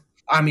that?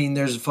 I mean,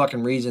 there's a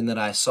fucking reason that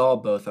I saw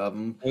both of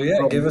them. Well,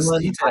 yeah, give us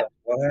details.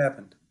 What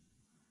happened?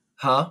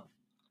 Huh?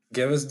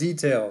 Give us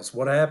details.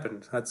 What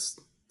happened? That's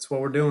what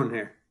we're doing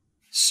here.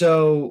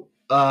 So,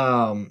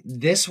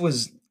 this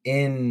is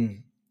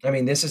in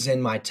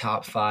my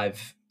top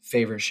 5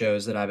 favorite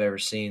shows that I've ever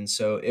seen.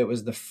 So it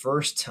was the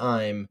first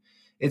time.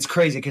 It's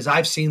crazy because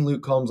I've seen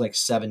Luke Combs like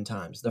 7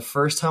 times. The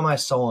first time I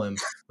saw him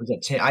was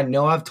at Tin. I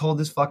know I've told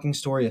this fucking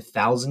story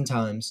 1,000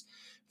 times.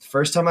 The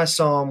first time I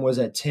saw him was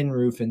at Tin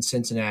Roof in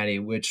Cincinnati,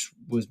 which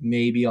was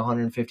maybe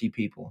 150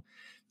 people.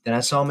 Then I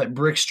saw him at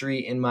Brick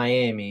Street in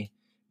Miami,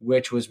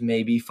 which was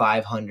maybe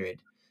 500.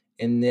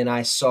 And then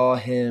I saw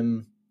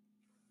him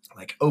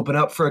like open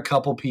up for a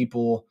couple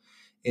people.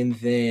 And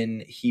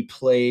then he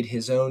played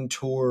his own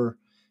tour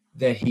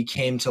that he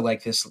came to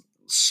like this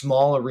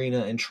small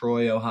arena in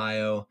Troy,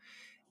 Ohio.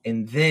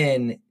 And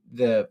then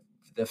the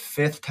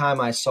 5th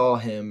time I saw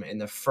him and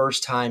the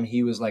first time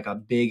he was like a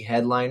big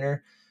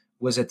headliner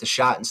was at the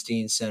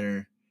Schottenstein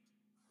Center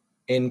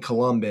in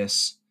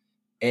Columbus,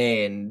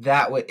 and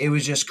it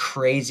was just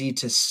crazy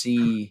to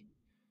see,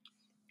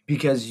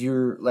 because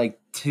you're like,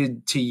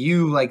 to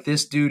you, like,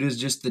 this dude is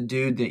just the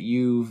dude that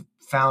you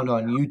found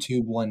on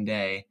YouTube one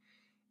day,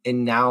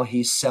 and now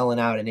he's selling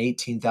out an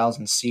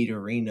 18,000 seat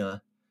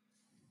arena,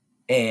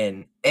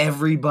 and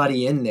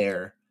everybody in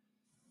there,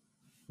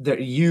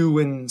 that you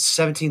and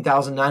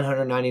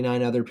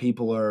 17,999 other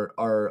people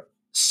are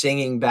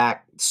singing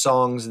back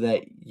songs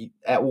that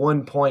at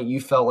one point you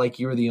felt like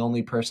you were the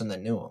only person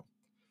that knew them,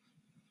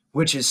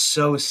 which is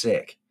so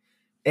sick.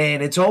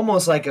 And it's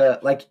almost like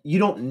you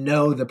don't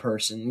know the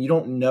person, you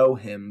don't know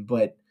him,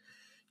 but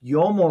you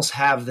almost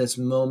have this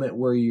moment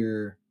where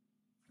you're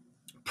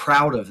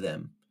proud of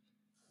them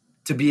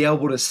to be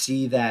able to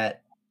see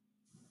that,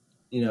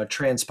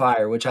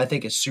 transpire, which I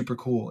think is super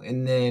cool.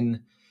 And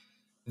then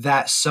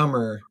that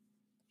summer,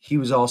 he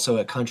was also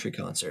at country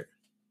concert.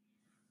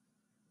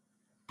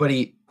 But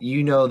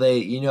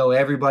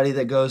everybody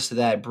that goes to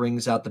that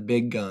brings out the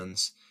big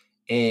guns,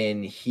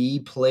 and he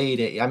played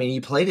it. I mean,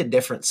 he played a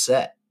different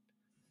set.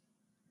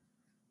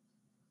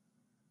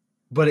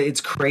 But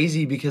it's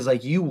crazy because,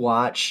 like, you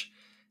watch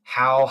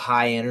how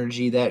high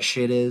energy that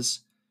shit is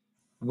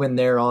when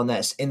they're on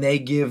that, and they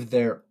give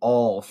their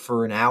all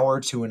for an hour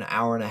to an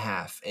hour and a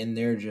half, and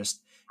they're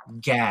just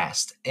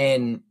gassed.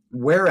 And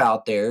we're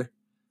out there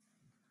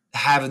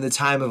having the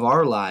time of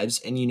our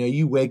lives, and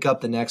you wake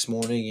up the next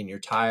morning and you're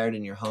tired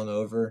and you're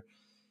hungover,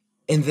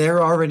 and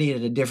they're already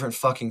in a different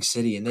fucking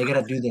city, and they got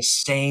to do the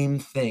same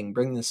thing,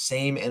 bring the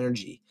same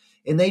energy,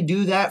 and they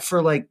do that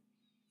for like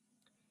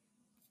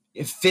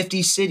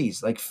 50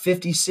 cities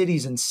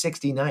in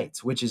 60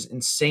 nights, which is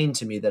insane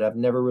to me that I've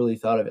never really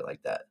thought of it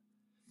like that.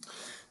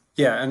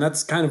 Yeah, and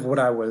that's kind of what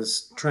I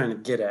was trying to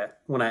get at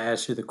when I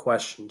asked you the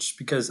question, just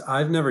because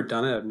I've never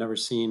done it. I've never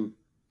seen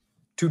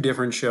two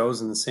different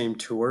shows in the same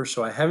tour,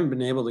 so I haven't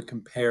been able to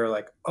compare,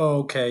 like,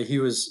 oh, okay, he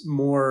was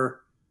more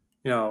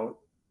into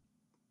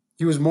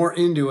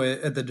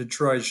it at the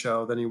Detroit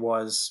show than he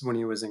was when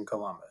he was in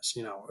Columbus,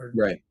 or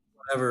right,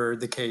 whatever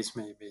the case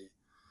may be.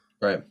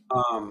 Right.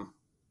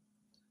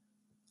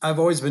 I've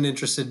always been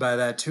interested by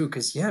that too,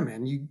 because yeah,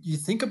 man, you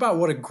think about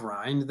what a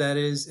grind that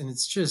is, and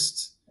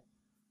it's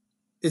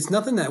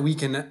nothing that we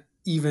can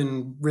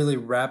even really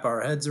wrap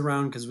our heads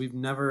around because we've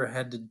never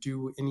had to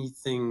do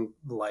anything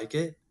like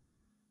it.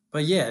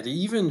 But yeah, to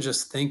even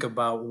just think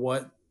about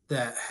what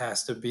that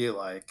has to be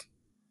like,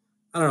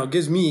 I don't know, it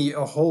gives me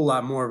a whole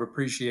lot more of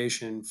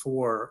appreciation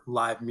for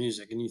live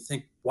music. And you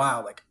think,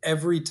 wow, like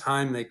every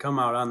time they come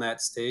out on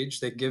that stage,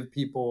 they give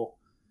people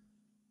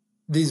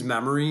these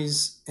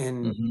memories,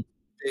 and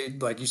they,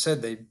 like you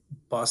said, they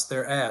bust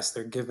their ass.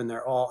 They're giving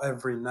their all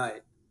every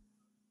night,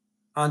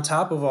 on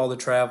top of all the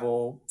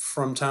travel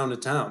from town to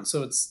town.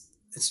 So it's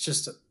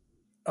just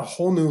a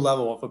whole new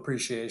level of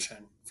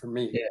appreciation for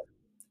me. Yeah.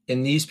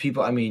 And these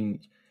people, I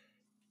mean,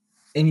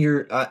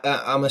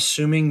 I'm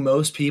assuming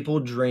most people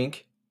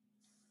drink.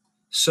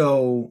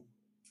 So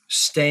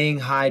staying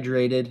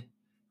hydrated,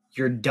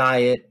 your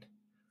diet,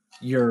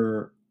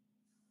 your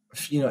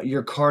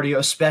cardio,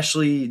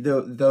 especially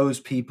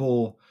those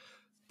people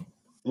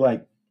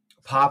like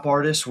pop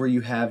artists where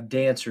you have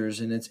dancers,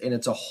 and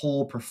it's a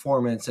whole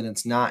performance, and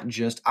it's not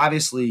just,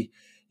 obviously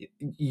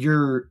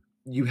you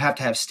have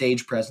to have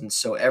stage presence,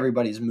 so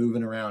everybody's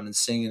moving around and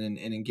singing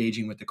and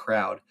engaging with the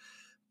crowd.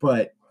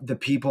 But the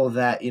people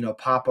that,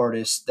 pop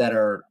artists that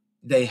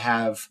they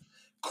have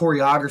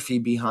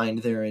choreography behind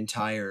their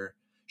entire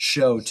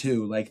show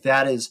too. Like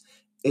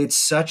it's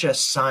such a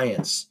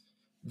science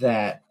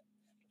that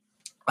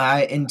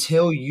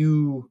until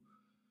you,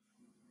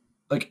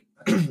 like,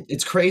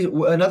 it's crazy.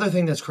 Another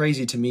thing that's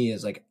crazy to me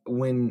is, like,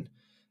 when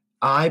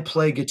I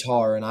play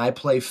guitar and I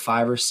play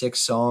 5 or 6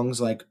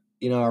 songs, like,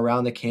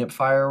 around the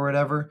campfire or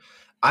whatever,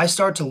 I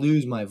start to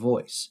lose my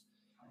voice.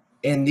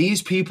 And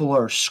these people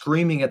are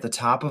screaming at the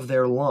top of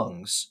their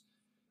lungs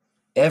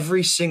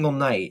every single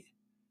night,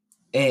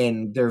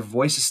 and their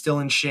voice is still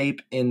in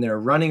shape, and they're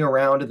running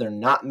around, and they're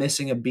not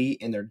missing a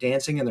beat, and they're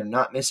dancing and they're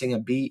not missing a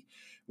beat,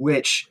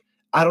 which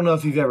I don't know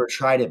if you've ever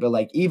tried it, but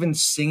like even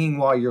singing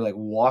while you're like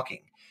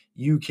walking,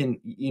 you can,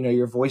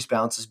 your voice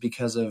bounces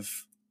because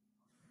of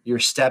your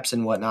steps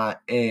and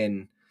whatnot.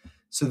 And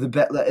so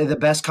the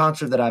best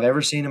concert that I've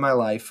ever seen in my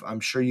life, I'm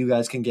sure you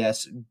guys can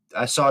guess,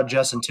 I saw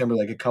Justin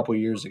Timberlake a couple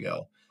years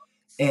ago,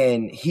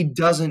 and he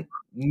doesn't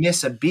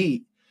miss a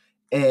beat.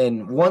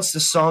 And once the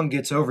song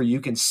gets over,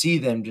 you can see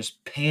them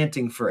just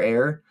panting for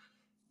air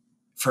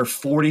for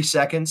 40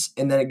 seconds,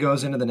 and then it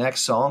goes into the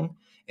next song,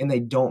 and they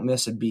don't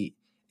miss a beat.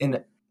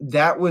 And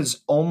that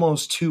was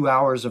almost 2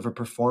 hours of a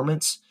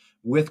performance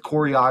with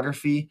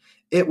choreography.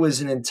 It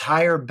was an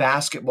entire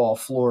basketball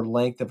floor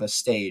length of a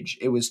stage.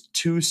 It was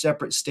 2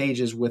 separate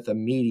stages with a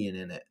median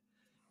in it.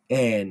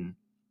 And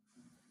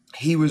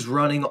he was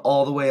running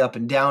all the way up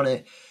and down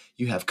it.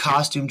 You have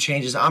costume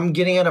changes. I'm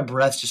getting out of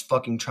breath just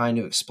fucking trying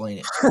to explain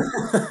it.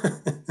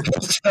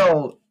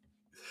 So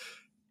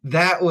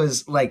that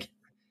was like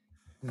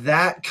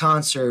that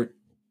concert.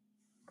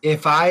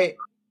 I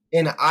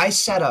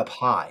sat up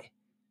high.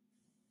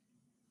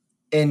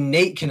 and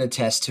Nate can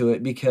attest to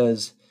it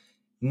because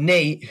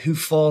Nate, who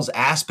falls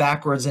ass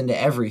backwards into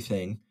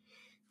everything,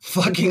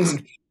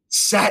 fucking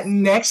sat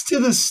next to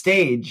the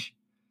stage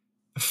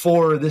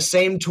for the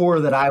same tour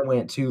that I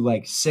went to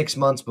like 6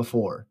 months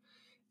before.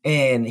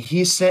 And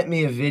he sent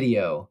me a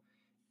video,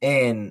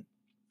 and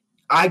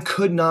I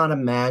could not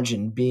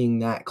imagine being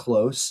that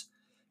close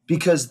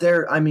because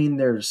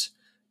there's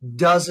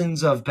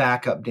dozens of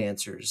backup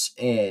dancers,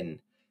 and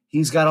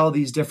he's got all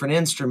these different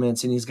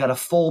instruments, and he's got a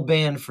full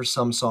band for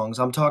some songs.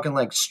 I'm talking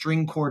like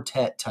string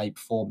quartet type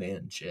full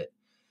band shit.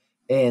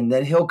 And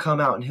then he'll come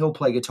out and he'll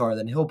play guitar,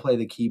 then he'll play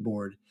the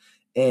keyboard.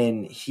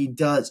 And he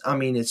does. I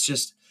mean, it's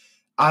just,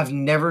 I've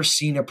never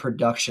seen a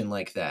production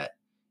like that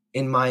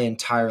in my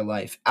entire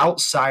life.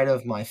 Outside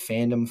of my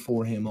fandom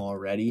for him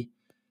already,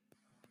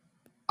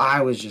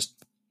 I was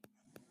just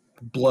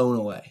blown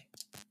away.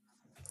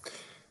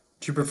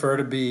 Do you prefer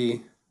to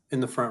be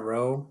in the front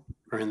row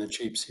or in the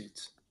cheap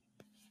seats?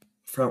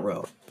 Front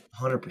row,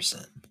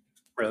 100%.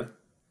 Really?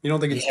 You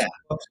don't think it's too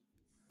close?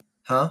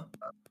 Huh?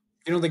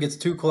 You don't think it's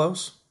too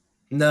close?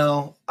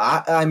 No,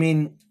 I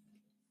mean,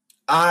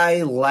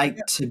 I like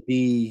to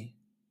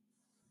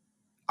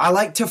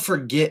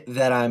forget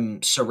that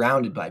I'm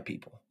surrounded by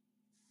people.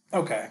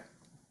 Okay.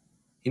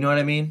 You know what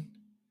I mean?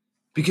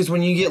 Because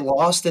when you get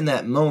lost in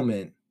that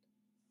moment,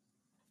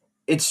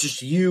 it's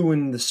just you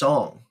and the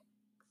song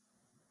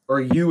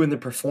or you and the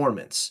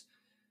performance.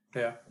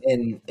 Yeah.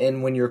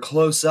 And when you're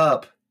close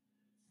up,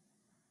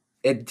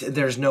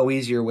 there's no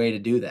easier way to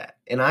do that.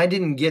 And I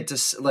didn't get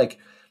to, like,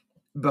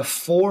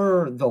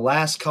 before the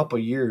last couple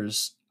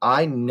years,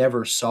 I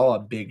never saw a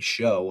big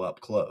show up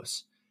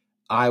close.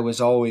 I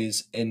was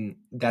always, and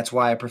that's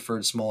why I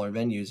preferred smaller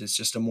venues. It's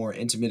just a more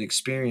intimate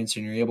experience,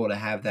 and you're able to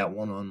have that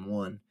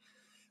one-on-one.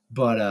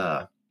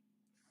 But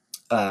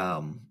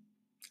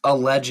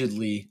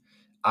allegedly,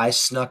 I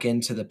snuck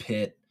into the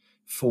pit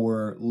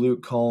for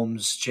Luke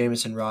Combs,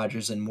 Jameson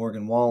Rogers, and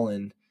Morgan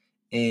Wallen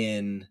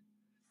in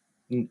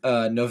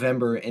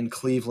November in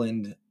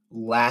Cleveland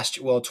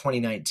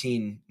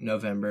 2019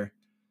 November.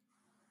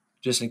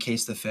 Just in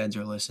case the feds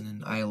are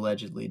listening, I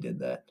allegedly did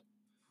that.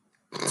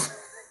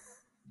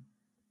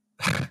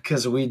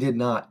 Because we did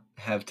not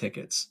have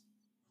tickets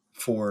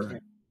for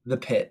the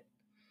pit.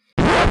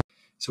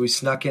 So we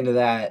snuck into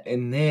that.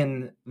 And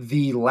then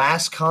the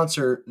last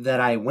concert that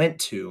I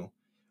went to,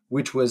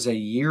 which was a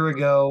year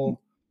ago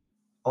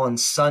on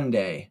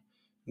Sunday,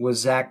 was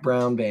Zac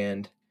Brown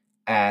Band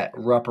at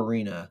Rupp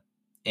Arena,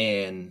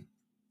 and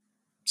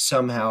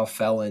somehow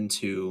fell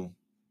into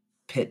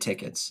pit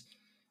tickets.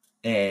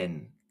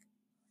 And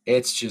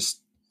it's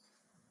just,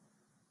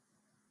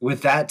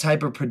 with that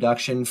type of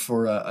production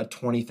for a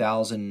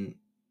 20,000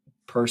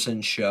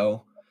 person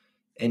show,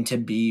 and to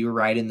be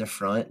right in the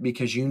front,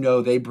 because you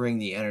know they bring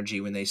the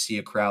energy when they see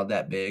a crowd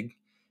that big,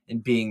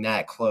 and being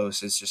that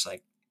close, it's just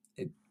like,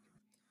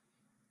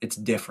 it's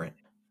different.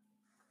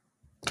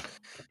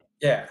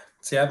 Yeah.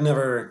 See, I've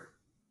never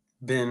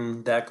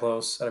been that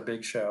close at a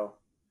big show,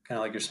 kind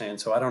of like you're saying.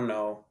 So I don't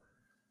know.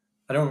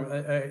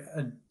 I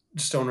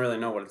just don't really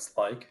know what it's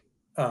like.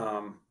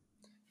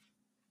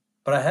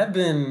 But I have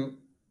been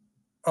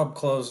up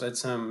close at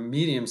some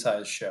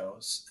medium-sized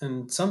shows,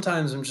 and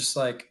sometimes I'm just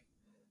like,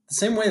 the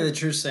same way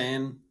that you're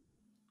saying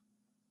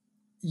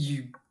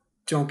you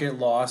don't get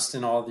lost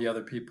in all the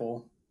other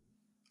people,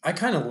 I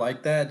kind of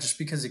like that just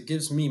because it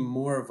gives me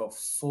more of a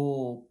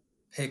full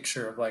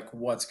picture of like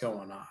what's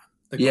going on.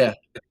 The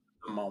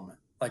moment.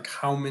 Like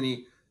how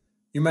many,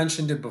 you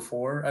mentioned it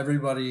before,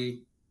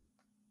 everybody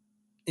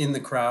in the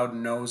crowd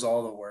knows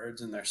all the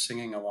words and they're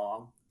singing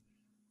along.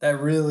 That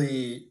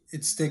really,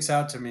 it sticks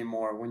out to me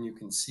more when you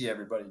can see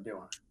everybody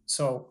doing it.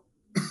 So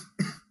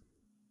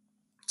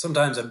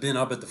sometimes I've been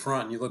up at the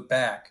front and you look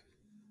back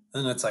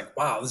and it's like,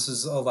 wow, this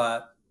is a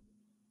lot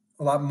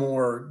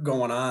more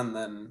going on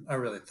than I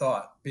really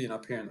thought, being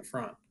up here in the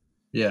front.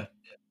 Yeah.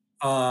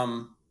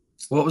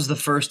 What was the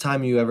first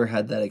time you ever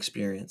had that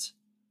experience?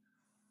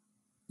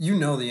 You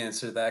know the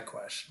answer to that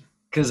question.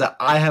 Because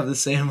I have the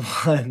same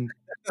one.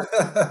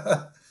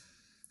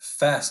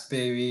 Fest,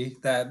 baby.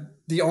 That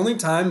the only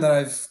time that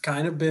I've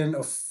kind of been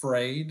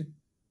afraid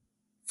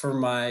for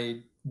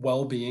my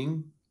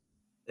well-being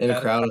in a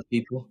crowd of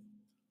people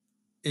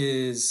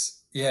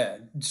is,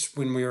 just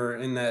when we were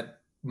in that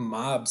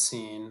mob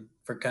scene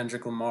for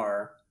Kendrick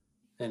Lamar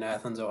in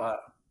Athens, Ohio.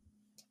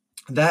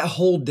 That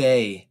whole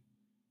day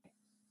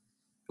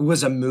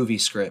was a movie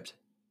script.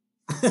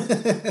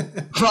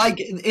 Like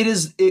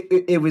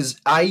it was,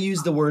 I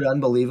use the word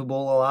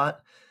unbelievable a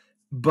lot,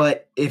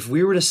 but if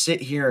we were to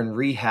sit here and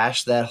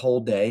rehash that whole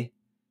day,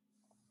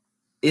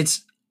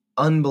 it's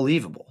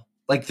unbelievable.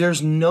 Like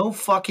there's no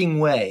fucking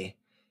way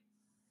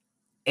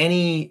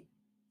any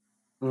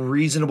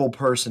reasonable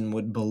person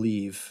would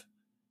believe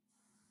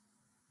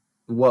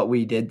what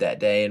we did that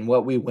day and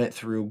what we went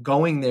through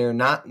going there,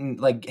 not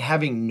like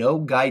having no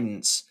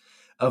guidance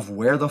of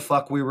where the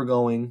fuck we were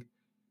going.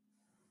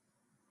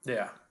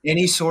 Yeah.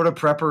 Any sort of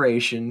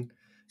preparation.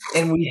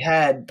 And we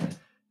had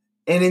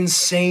an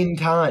insane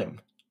time.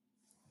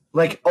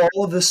 Like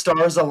all of the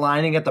stars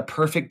aligning at the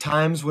perfect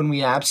times when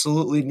we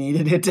absolutely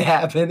needed it to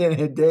happen, and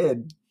it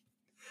did.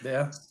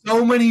 Yeah,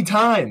 So many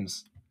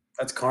times.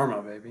 that's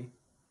karma, baby.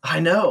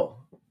 I know.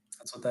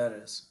 That's what that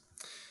is.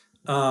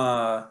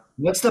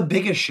 What's the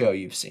biggest show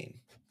you've seen?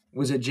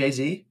 Was it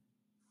Jay-Z?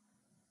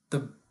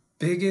 The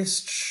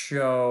biggest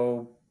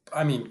show,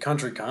 I mean,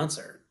 country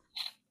concert.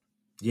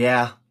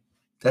 Yeah,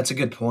 that's a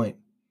good point.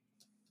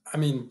 I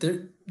mean,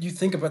 you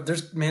think about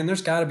there's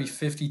got to be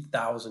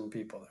 50,000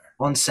 people there,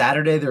 On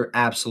Saturday, there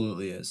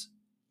absolutely is.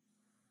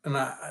 and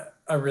I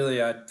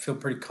feel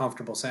pretty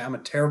comfortable saying I'm a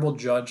terrible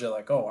judge at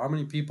like, oh, how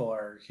many people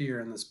are here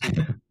in this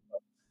people.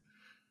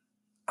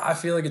 I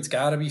feel like it's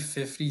got to be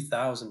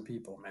 50,000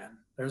 people, man.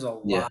 There's a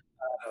lot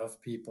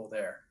of people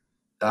there.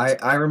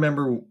 I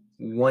remember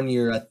one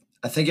year,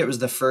 I think it was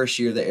the first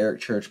year that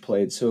Eric Church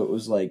played, so it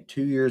was like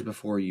 2 years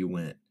before you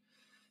went.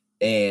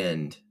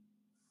 And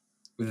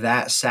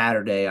that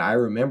Saturday, I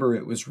remember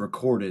it was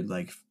recorded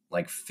like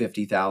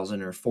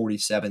 50,000 or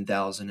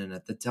 47,000, and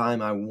at the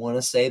time, I want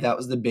to say that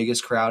was the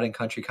biggest crowd in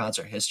country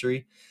concert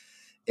history.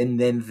 And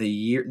then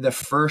the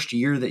first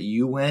year that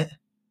you went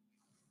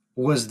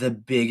was the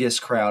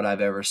biggest crowd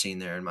I've ever seen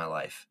there in my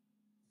life.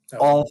 Oh.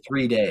 All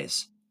 3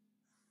 days.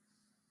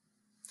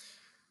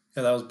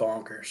 Yeah, that was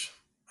bonkers.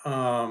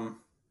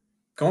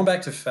 Going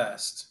back to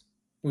Fest,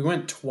 we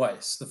went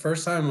twice. The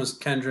first time was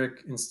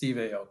Kendrick and Steve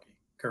Aoki,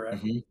 correct?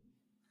 Mm-hmm.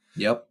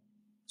 Yep.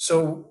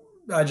 So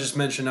I just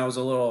mentioned I was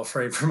a little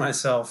afraid for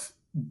myself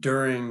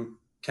during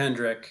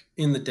Kendrick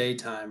in the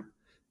daytime.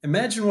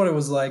 Imagine what it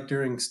was like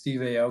during Steve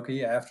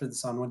Aoki after the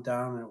sun went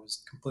down and it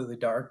was completely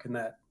dark in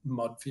that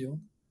mud field.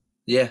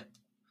 Yeah.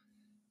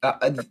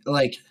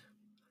 Like,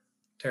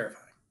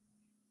 terrifying.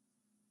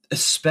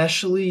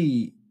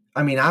 Especially,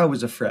 I mean, I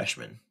was a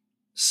freshman.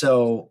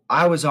 So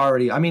I was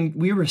already, I mean,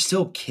 we were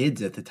still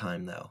kids at the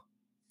time, though.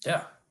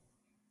 Yeah.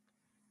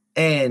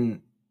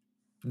 And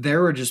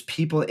there were just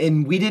people,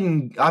 and we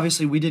didn't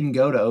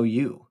go to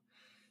OU.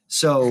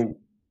 So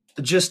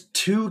just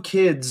two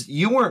kids.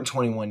 You weren't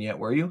 21 yet,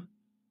 were you?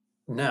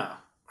 No,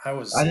 I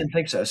didn't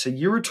think so. So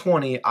you were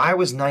 20, I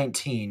was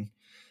 19.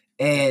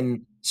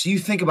 And so you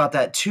think about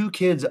that, two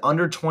kids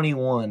under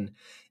 21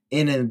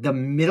 in the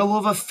middle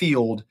of a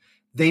field.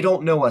 They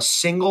don't know a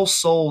single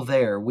soul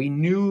there. We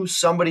knew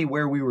somebody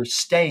where we were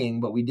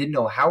staying, but we didn't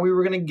know how we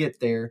were going to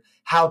get there,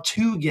 how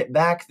to get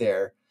back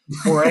there,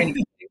 or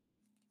anything.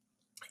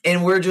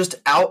 And we're just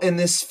out in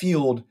this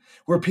field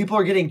where people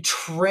are getting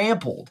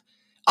trampled.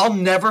 I'll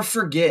never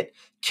forget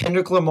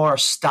Kendrick Lamar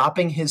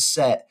stopping his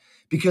set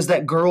because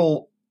that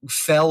girl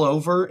fell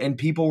over and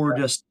people were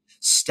just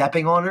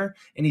stepping on her.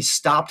 And he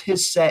stopped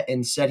his set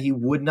and said he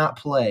would not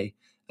play.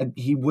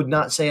 He would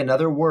not say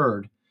another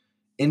word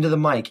into the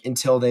mic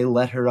until they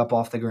let her up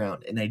off the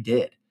ground. And they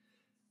did.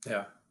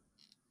 Yeah.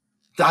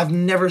 I've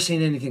never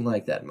seen anything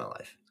like that in my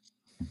life.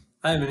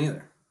 I haven't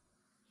either.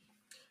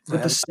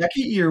 But the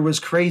second year was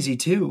crazy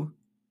too.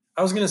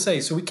 I was going to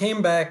say, so we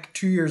came back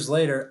 2 years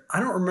later. I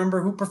don't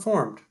remember who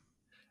performed.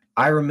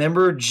 I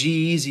remember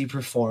G-Eazy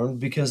performed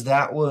because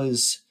that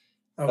was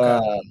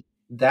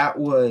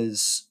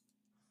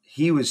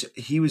he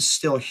was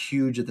still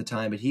huge at the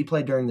time, but he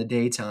played during the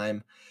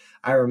daytime.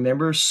 I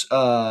remember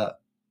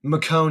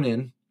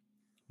McConan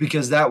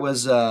because that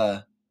was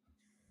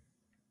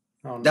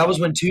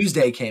when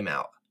Tuesday came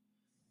out.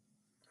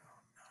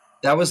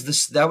 That was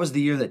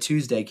the year that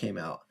Tuesday came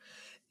out.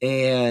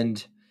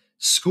 And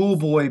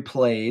Schoolboy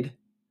played.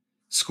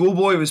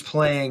 Schoolboy was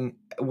playing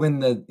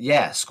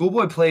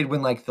Schoolboy played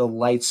when like the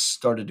lights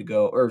started to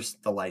go, or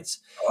the lights.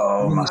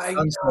 Oh my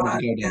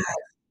God.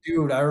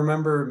 Dude, I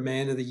remember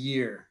Man of the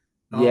Year.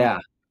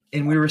 Yeah.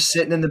 And we were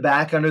sitting in the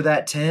back under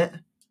that tent.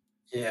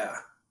 Yeah.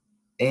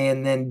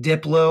 And then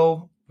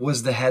Diplo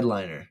was the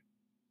headliner.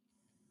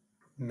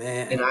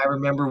 Man. And I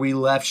remember we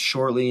left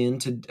shortly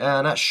into,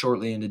 not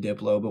shortly into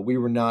Diplo, but we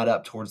were not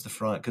up towards the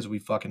front because we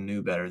fucking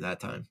knew better that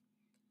time.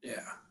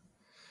 Yeah.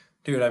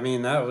 Dude, I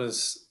mean, that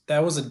was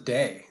a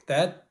day.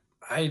 That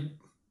I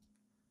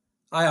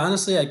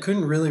honestly, I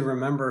couldn't really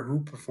remember who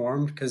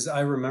performed because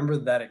I remember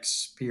that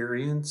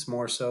experience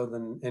more so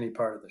than any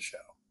part of the show.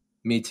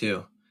 Me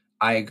too.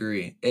 I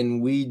agree.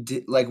 And we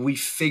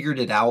figured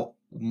it out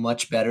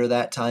much better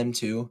that time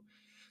too.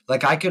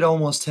 Like I could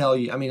almost tell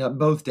you, I mean,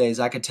 both days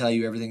I could tell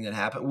you everything that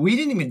happened. We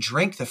didn't even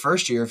drink the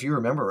first year, if you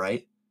remember,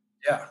 right?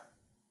 Yeah.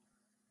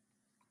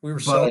 We were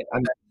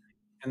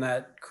in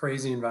that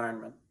crazy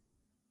environment.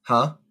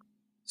 Huh?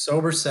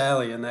 Sober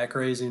Sally in that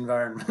crazy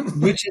environment.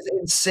 Which is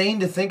insane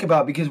to think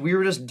about because we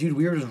were just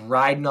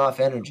riding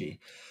off energy.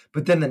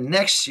 But then the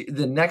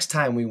next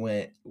time we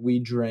went, we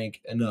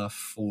drank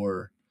enough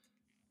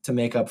to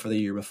make up for the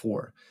year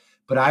before.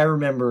 But I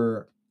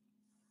remember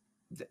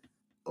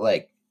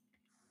like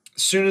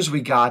as soon as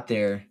we got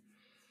there,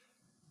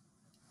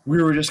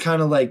 we were just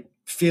kind of like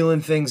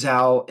feeling things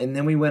out, and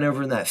then we went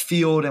over in that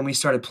field and we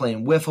started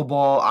playing wiffle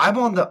ball. I'm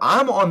on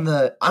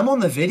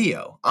the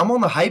video. I'm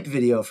on the hype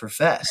video for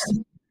Fest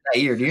that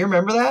year. Do you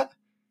remember that?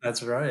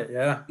 That's right.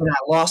 Yeah. And I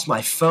lost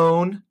my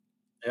phone.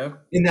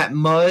 Yep. In that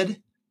mud.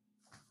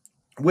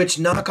 which,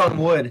 knock on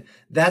wood,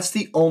 that's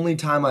the only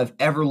time I've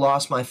ever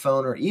lost my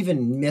phone or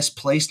even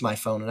misplaced my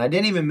phone. And I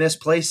didn't even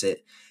misplace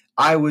it.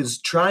 I was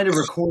trying to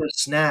record a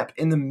snap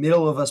in the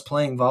middle of us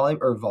playing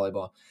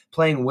volleyball,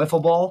 playing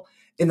wiffle ball,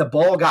 and the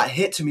ball got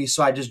hit to me,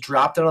 so I just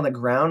dropped it on the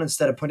ground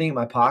instead of putting it in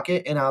my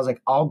pocket. And I was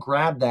like, I'll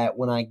grab that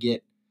when I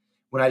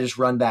just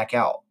run back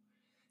out.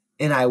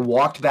 And I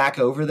walked back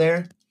over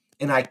there,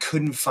 and I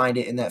couldn't find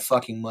it in that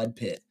fucking mud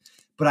pit.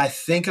 But I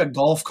think a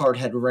golf cart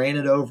had ran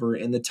it over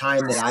in the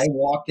time that I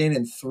walked in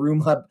and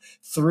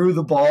threw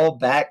the ball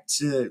back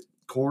to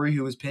Corey,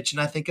 who was pitching,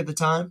 I think, at the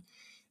time.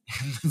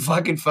 And the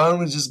fucking phone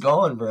was just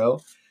gone,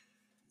 bro.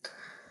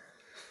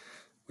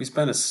 We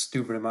spent a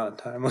stupid amount of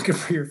time looking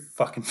for your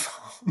fucking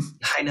phone.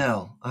 I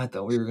know. I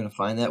thought we were going to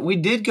find that. We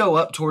did go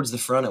up towards the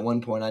front at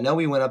one point. I know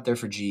we went up there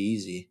for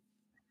G-Eazy.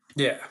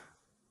 Yeah.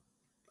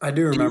 I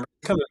do remember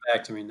it coming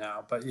back to me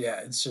now. But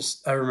yeah, it's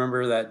just I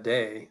remember that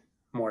day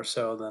more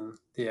so than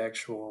the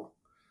actual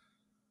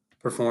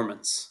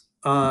performance.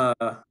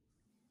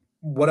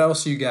 What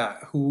else you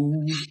got?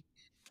 Who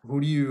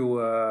do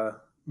you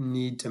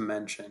need to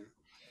mention?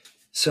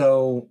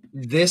 So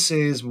this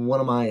is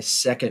one of my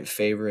second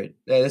favorite.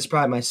 This is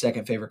probably my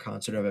second favorite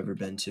concert I've ever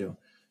been to.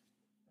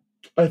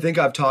 I think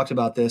I've talked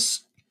about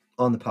this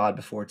on the pod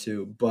before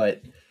too,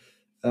 but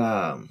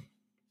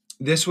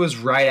this was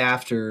right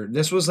after.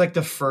 This was like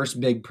the first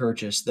big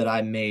purchase that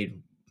I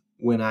made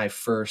when I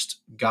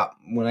got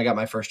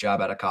my first job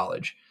out of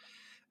college.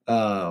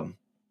 I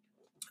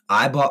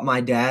bought my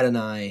dad and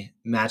I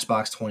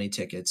Matchbox 20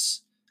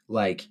 tickets,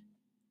 like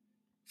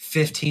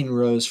 15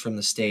 rows from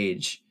the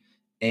stage.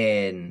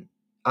 And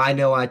I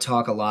know I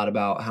talk a lot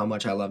about how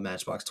much I love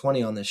Matchbox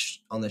 20 on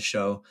this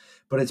show,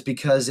 but it's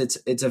because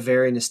it's a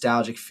very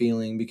nostalgic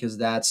feeling, because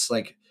them and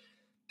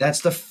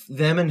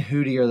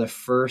Hootie are the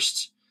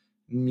first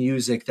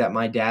music that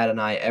my dad and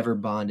I ever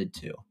bonded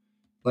to,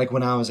 like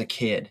when I was a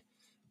kid.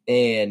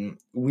 And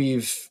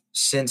we've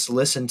since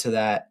listened to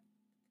that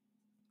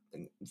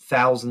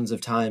thousands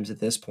of times at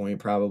this point,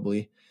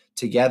 probably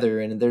together.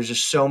 And there's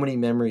just so many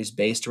memories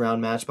based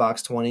around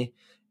Matchbox 20.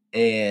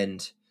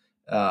 And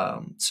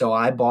so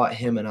I bought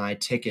him and I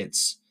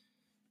tickets.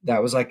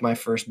 That was like my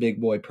first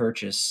big boy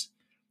purchase.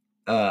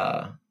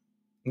 Got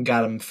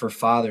him for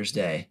Father's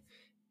Day.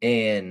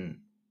 And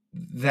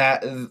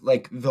that,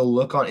 like, the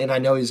look on, and I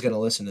know he's going to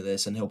listen to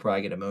this and he'll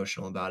probably get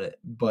emotional about it,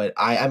 but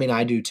I mean,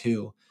 I do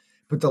too.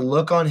 But the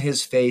look on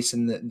his face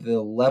and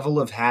the level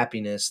of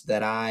happiness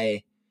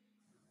that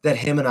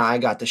him and I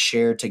got to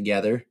share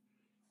together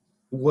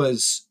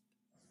was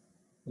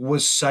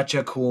such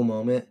a cool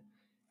moment.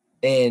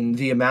 And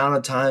the amount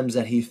of times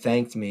that he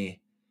thanked me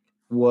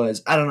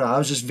was, I don't know, I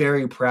was just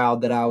very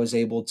proud that I was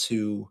able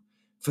to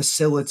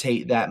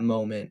facilitate that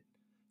moment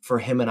for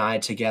him and I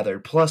together.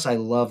 Plus, I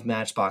love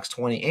Matchbox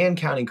 20, and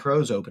Counting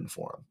Crows open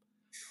for him.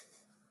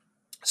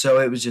 So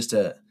it was just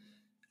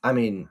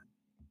I'm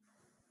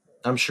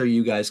sure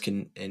you guys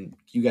can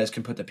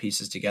put the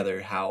pieces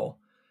together how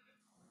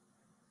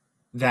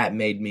that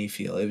made me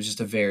feel. It was just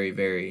a very,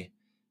 very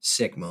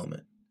sick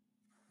moment.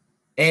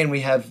 And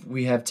we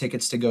have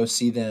tickets to go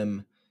see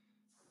them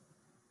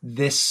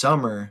this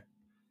summer,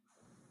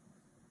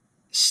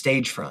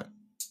 stage front.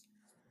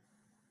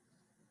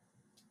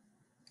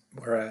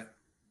 Where at?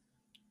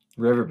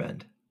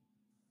 Riverbend.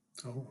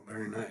 Oh,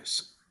 very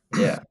nice.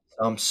 Yeah,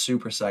 I'm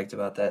super psyched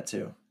about that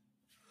too.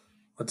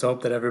 Let's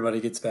hope that everybody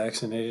gets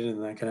vaccinated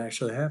and that can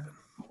actually happen.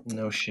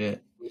 No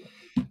shit.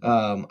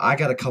 I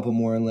got a couple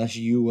more, unless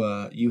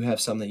you have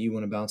something that you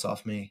want to bounce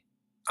off me.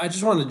 I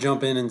just want to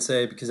jump in and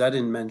say, because I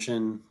didn't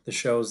mention the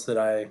shows that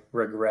I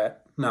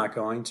regret not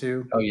going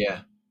to. Oh,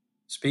 yeah.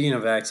 Speaking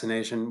of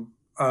vaccination,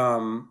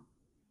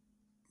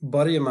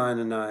 buddy of mine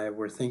and I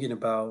were thinking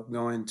about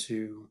going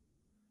to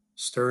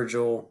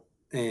Sturgill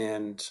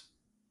and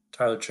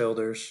Tyler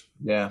Childers.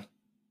 Yeah.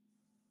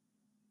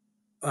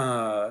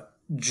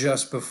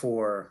 Just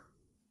before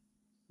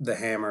the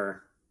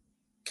hammer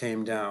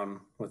came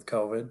down with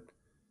COVID.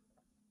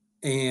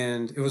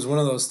 And it was one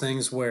of those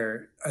things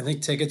where I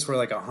think tickets were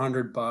like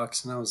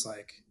 $100, and I was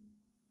like,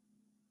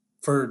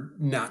 for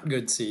not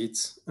good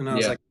seats. And I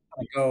was like,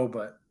 I go,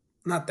 but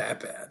not that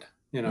bad,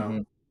 you know?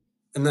 Mm-hmm.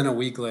 And then a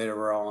week later,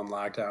 we're all in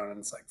lockdown, and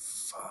it's like,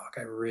 fuck,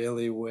 I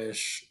really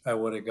wish I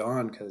would have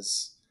gone,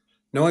 because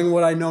knowing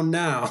what I know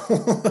now,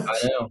 I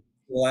know,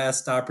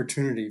 last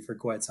opportunity for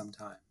quite some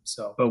time.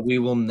 So, but we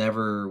will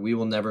never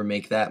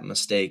make that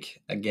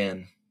mistake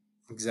again.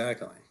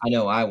 Exactly. I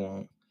know I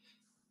won't.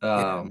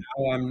 Now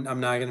I'm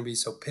not going to be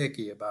so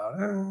picky about, I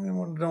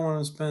don't want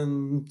to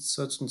spend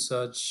such and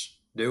such.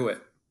 Do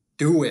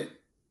it.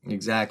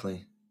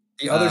 Exactly.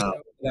 The other show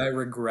that I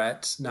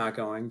regret not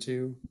going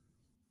to,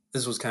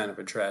 this was kind of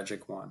a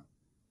tragic one.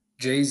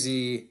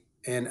 Jay-Z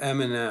and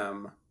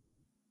Eminem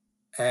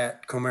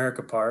at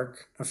Comerica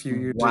Park a few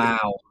years ago.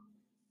 Wow.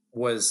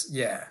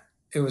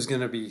 It was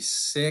going to be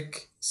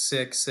sick.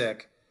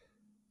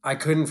 I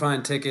couldn't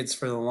find tickets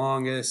for the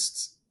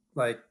longest,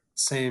 like,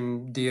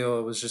 same deal.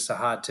 It was just a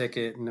hot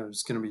ticket, and it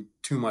was going to be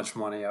too much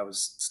money. I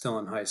was still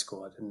in high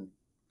school. I didn't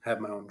have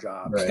my own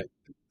job. Right.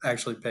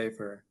 Actually pay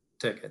for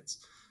tickets.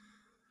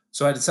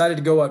 So I decided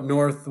to go up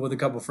north with a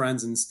couple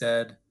friends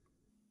instead.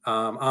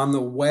 On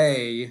the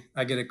way,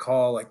 I get a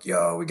call like,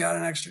 yo, we got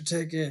an extra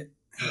ticket.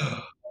 And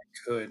I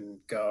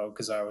couldn't go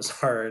because I was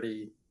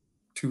already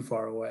too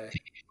far away.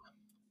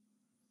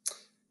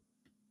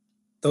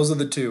 Those are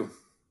the two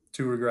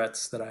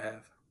regrets that I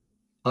have.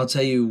 I'll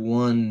tell you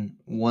one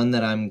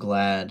that I'm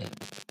glad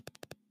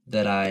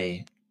that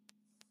I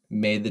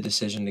made the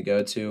decision to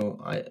go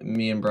to.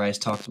 Me and Bryce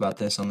talked about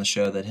this on the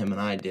show that him and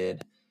I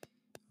did.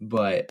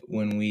 But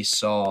when we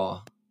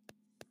saw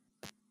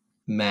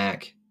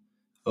Mac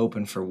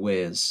open for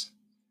Wiz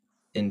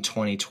in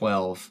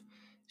 2012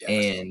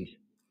 and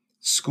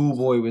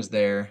Schoolboy was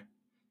there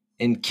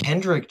and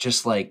Kendrick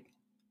just like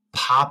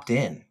popped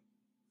in.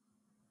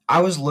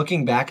 I was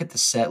looking back at the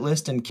set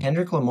list and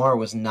Kendrick Lamar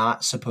was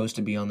not supposed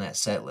to be on that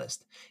set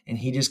list. And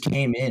he just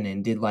came in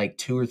and did like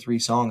 2 or 3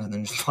 songs and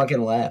then just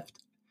fucking left.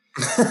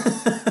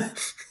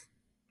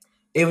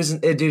 It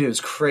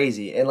was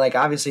crazy. And like,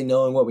 obviously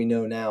knowing what we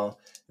know now,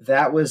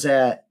 that was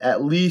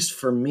at least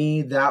for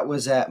me, that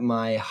was at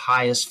my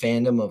highest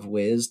fandom of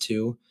Wiz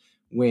too.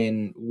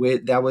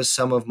 That was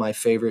some of my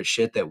favorite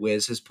shit that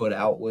Wiz has put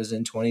out was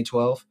in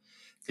 2012.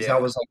 Because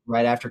that was like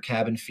right after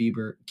Cabin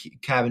Fever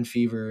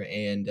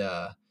and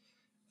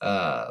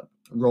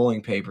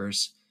Rolling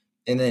Papers.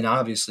 And then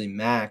obviously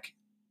Mac.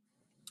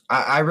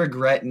 I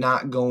regret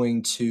not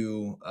going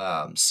to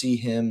see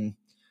him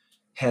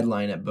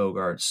headline at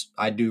Bogarts.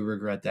 I do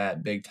regret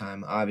that big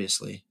time,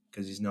 obviously,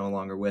 because he's no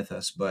longer with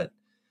us. But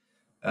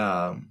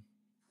now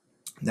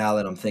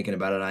that I'm thinking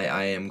about it,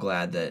 I am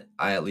glad that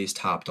I at least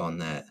hopped on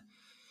that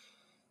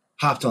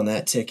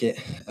ticket.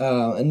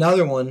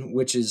 Another one,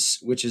 which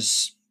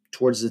is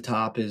towards the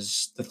top,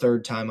 is the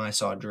third time I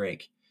saw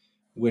Drake,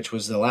 which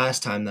was the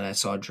last time that I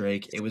saw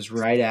Drake. It was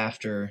right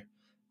after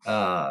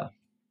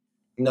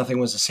Nothing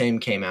Was the Same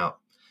came out.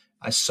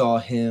 I saw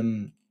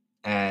him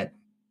at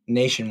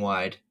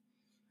Nationwide,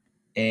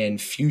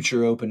 and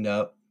Future opened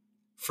up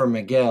for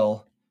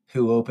Miguel,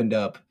 who opened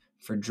up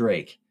for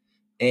Drake.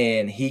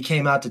 And he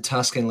came out to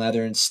Tuscan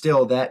Leather, and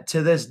still that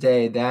to this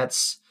day,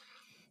 that's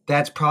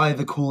probably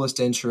the coolest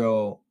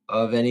intro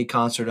of any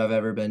concert I've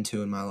ever been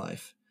to in my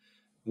life.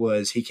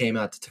 Was he came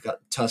out to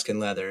Tuscan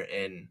Leather,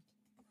 and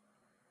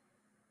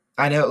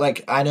I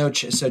know.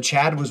 So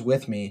Chad was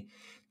with me.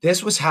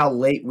 This was how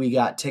late we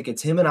got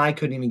tickets. Him and I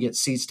couldn't even get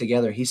seats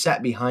together. He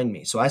sat behind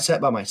me, so I sat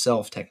by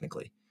myself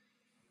technically.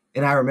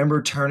 And I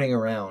remember turning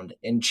around,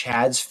 and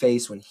Chad's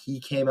face when he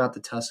came out to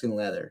Tuscan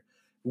Leather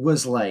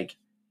was like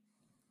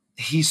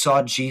he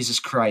saw Jesus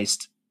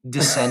Christ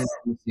descend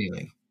from the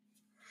ceiling.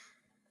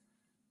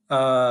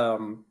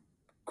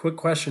 Quick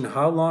question: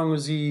 how long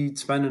was he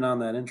spending on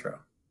that intro?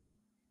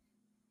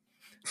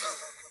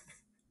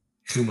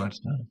 Too much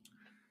time.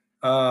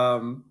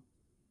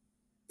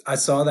 I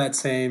saw that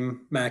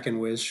same Mac and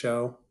Wiz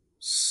show.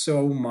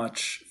 So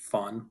much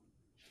fun.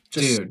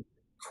 Dude.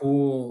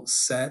 Cool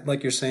set.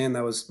 Like you're saying,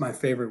 that was my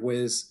favorite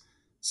Wiz,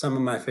 some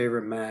of my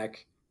favorite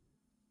Mac.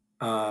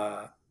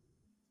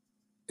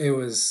 It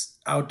was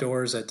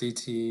outdoors at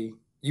DT.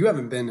 You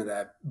haven't been to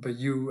that, but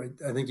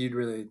I think you'd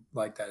really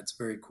like that. It's a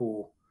very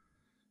cool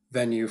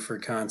venue for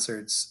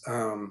concerts.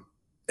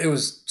 It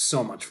was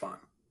so much fun.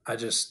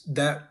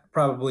 That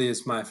probably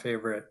is my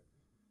favorite.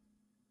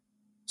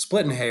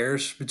 Splitting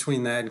hairs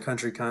between that and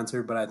country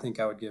concert, but I think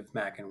I would give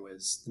Mac and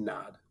Wiz the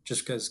nod,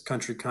 just because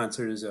country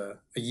concert is a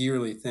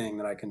yearly thing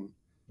that I can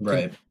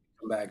come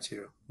back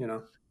to,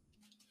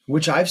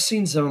 Which I've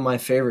seen some of my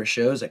favorite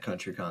shows at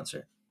country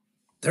concert.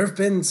 There have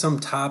been some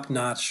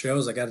top-notch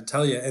shows, I got to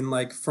tell you, and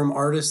like from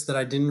artists that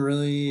I didn't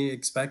really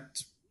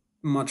expect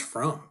much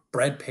from.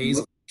 Brad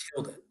Paisley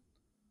killed it.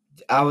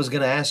 I was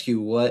gonna ask you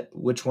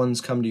which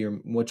ones come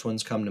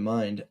to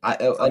mind.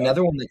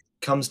 Another one that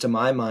comes to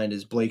my mind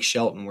is Blake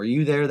Shelton. Were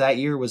you there that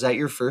year? Was that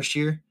your first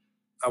year?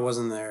 I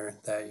wasn't there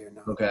that year,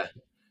 no. Okay.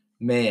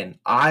 Man,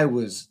 I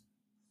was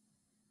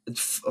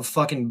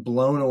fucking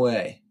blown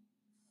away.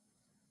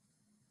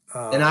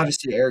 And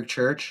obviously Eric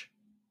Church.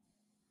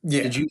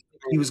 Yeah. Did you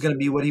think he was going to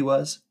be what he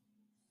was?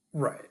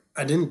 Right.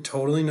 I didn't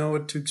totally know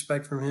what to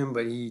expect from him,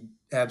 but he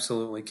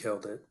absolutely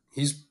killed it.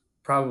 He's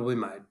probably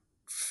my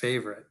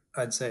favorite,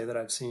 I'd say, that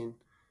I've seen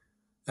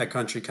at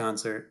country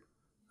concert.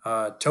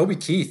 Toby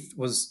Keith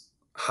was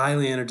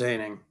highly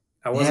entertaining.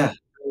 I wasn't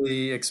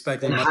really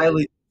expecting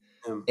highly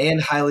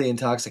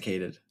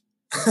intoxicated.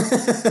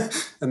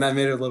 And that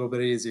made it a little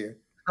bit easier.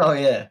 Oh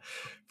yeah,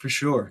 for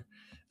sure.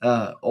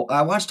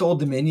 I watched Old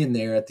Dominion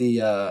there at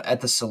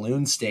the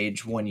saloon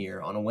stage one year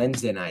on a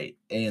Wednesday night,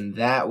 and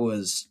that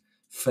was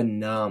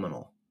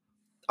phenomenal.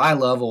 I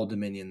love Old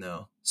Dominion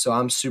though, so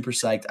I'm super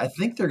psyched. I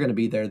think they're going to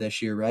be there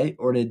this year, right?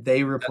 Or did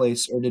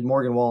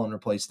Morgan Wallen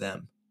replace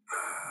them?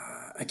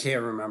 I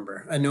can't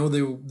remember. I know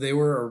they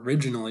were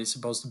originally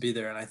supposed to be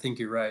there, and I think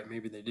you're right.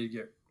 Maybe they did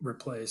get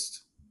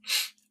replaced.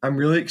 I'm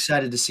really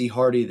excited to see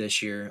Hardy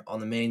this year on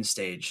the main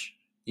stage.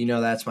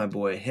 That's my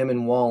boy. Him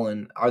and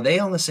Wallen. Are they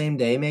on the same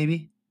day,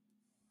 maybe?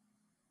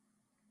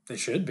 They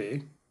should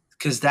be.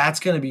 Because that's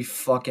going to be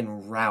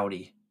fucking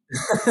rowdy.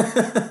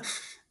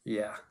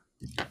 Yeah.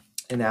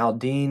 And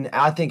Aldean,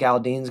 I think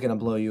Aldean's going to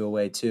blow you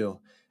away too.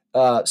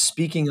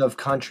 Speaking of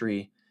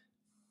country,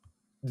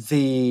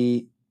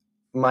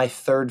 my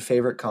third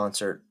favorite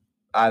concert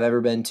I've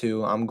ever been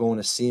to, I'm going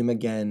to see him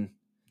again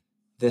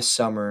this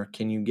summer.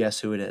 Can you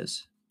guess who it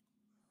is?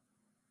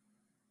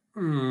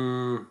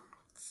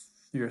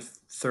 Your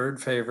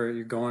third favorite,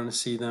 you're going to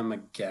see them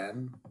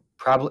again?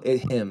 Probably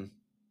him.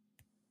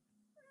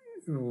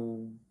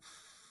 Ooh,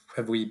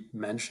 have we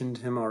mentioned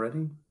him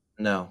already?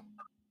 No.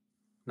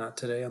 Not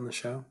today on the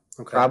show?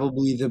 Okay.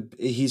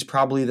 He's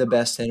probably the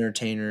best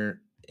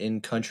entertainer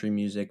in country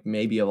music,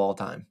 maybe of all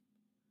time.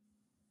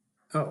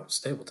 Oh,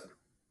 Stapleton.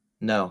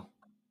 No.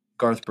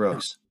 Garth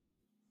Brooks.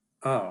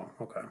 Oh,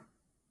 okay.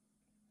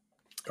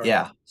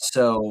 Yeah.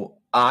 So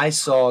I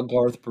saw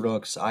Garth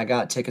Brooks. I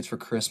got tickets for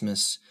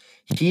Christmas.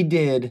 He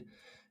did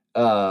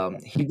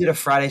a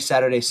Friday,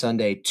 Saturday,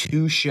 Sunday,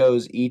 2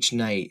 shows each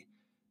night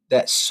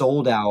that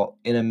sold out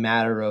in a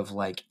matter of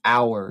like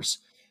hours,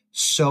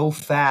 so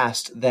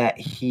fast that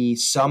he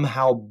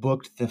somehow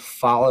booked the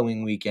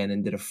following weekend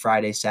and did a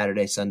Friday,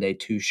 Saturday, Sunday,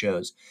 2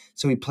 shows.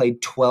 So he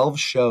played 12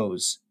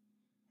 shows.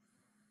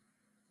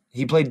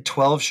 He played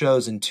 12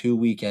 shows in 2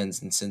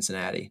 weekends in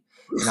Cincinnati.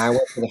 And I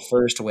went for the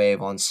first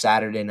wave on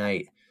Saturday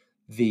night,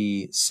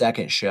 the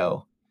second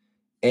show.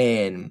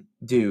 And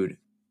dude,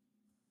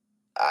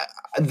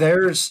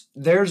 there's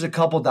a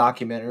couple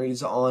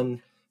documentaries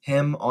on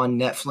him on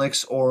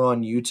Netflix or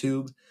on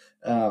YouTube.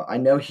 I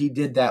know he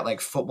did that like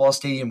football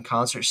stadium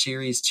concert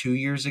series 2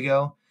 years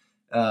ago.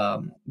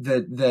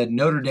 The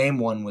Notre Dame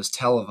one was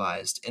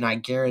televised, and I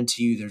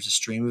guarantee you there's a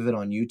stream of it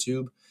on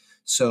YouTube.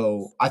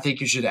 So I think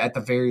you should at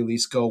the very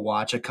least go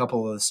watch a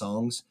couple of the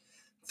songs.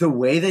 The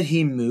way that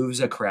he moves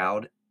a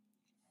crowd,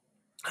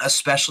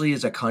 especially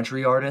as a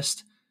country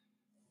artist,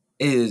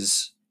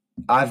 is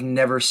I've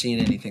never seen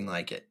anything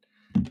like it.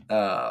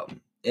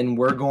 And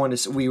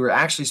we were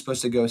actually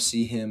supposed to go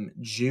see him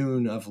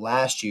June of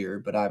last year,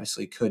 but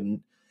obviously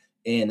couldn't.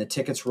 And the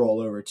tickets roll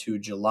over to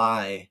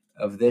July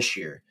of this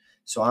year.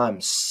 So I'm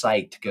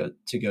psyched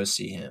to go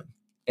see him.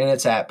 And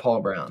it's at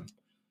Paul Brown,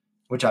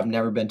 which I've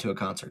never been to a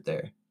concert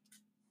there.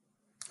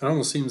 It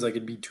almost seems like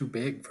it'd be too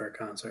big for a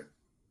concert.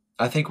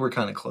 I think we're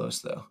kind of close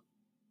though.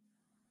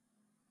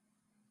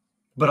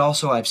 But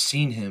also I've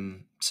seen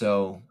him,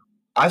 so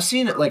I've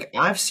seen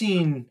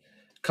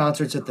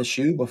concerts at the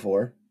Shoe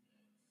before.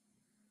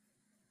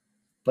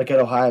 Like at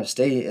Ohio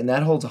State, and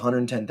that holds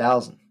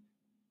 110,000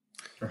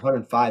 or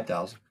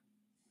 105,000.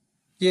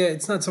 Yeah,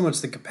 it's not so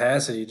much the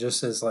capacity,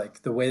 just as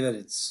like the way that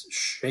it's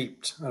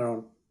shaped.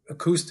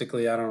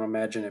 Acoustically, I don't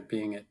imagine it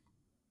being it.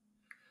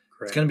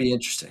 It's going to be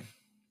interesting.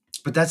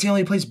 But that's the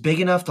only place big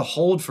enough to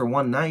hold for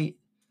one night.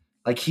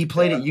 Like he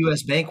played at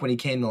US Bank when he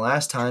came the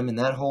last time, and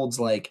that holds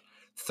like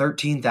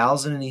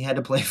 13,000, and he had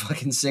to play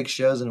fucking 6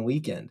 shows in a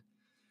weekend.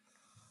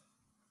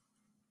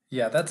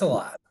 Yeah, that's a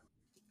lot.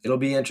 It'll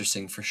be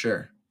interesting for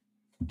sure.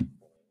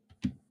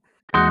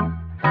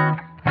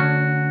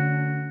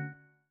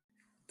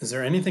 Is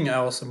there anything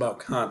else about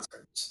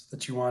concerts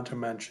that you want to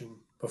mention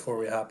before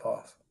we hop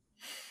off?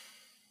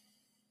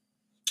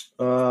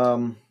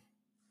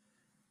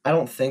 I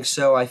don't think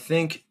so. I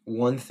think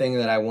one thing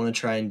that I want to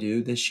try and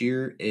do this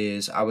year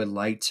is I would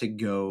like to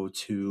go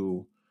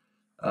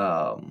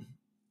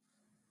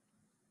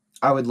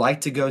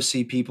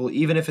see people,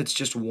 even if it's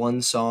just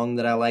one song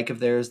that I like of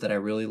theirs that I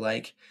really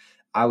like.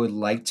 I would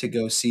like to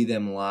go see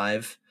them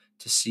live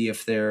to see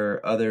if there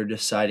are other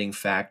deciding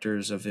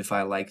factors of if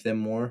I like them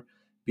more,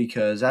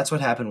 because that's what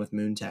happened with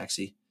Moon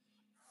Taxi.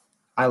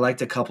 I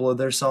liked a couple of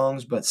their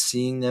songs, but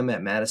seeing them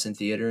at Madison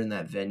Theater in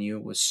that venue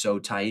was so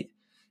tight.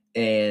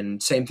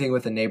 And same thing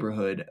with The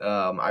Neighborhood.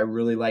 I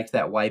really liked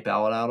that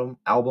Wipeout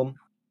album.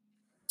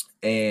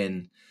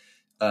 And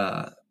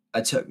I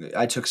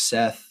took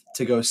Seth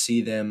to go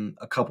see them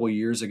a couple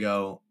years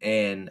ago,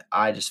 and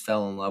I just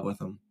fell in love with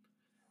them.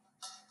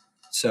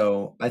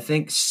 So I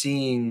think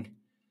seeing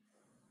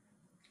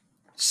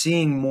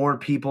more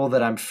people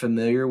that I'm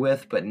familiar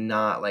with, but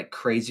not like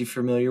crazy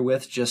familiar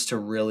with, just to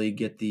really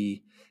get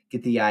the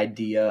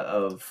idea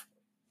of,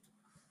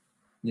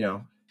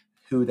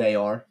 who they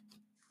are.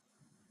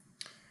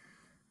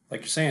 Like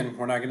you're saying,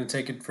 we're not going to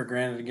take it for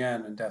granted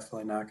again, and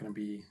definitely not going to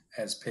be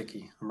as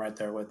picky. I'm right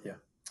there with you.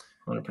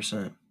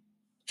 100%.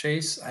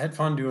 Chase, I had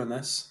fun doing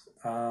this.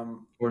 Of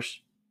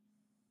course.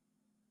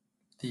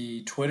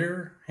 The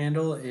Twitter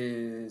handle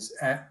is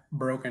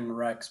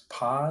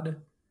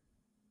 @BrokenRexPod.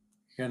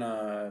 You're going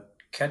to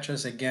catch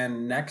us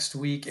again next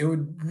week. It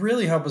would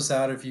really help us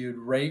out if you'd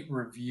rate,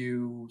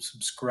 review,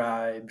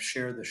 subscribe,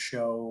 share the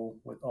show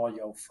with all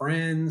your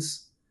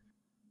friends.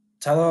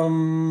 Tell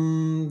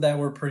them that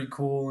we're pretty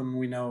cool and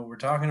we know what we're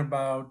talking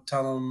about.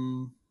 Tell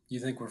them you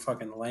think we're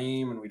fucking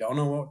lame and we don't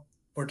know what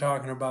we're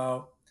talking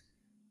about.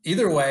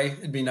 Either way,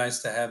 it'd be nice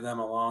to have them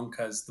along,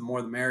 because the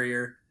more the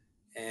merrier.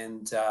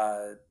 And,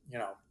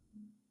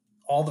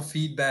 all the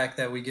feedback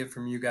that we get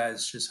from you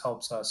guys just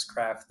helps us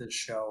craft this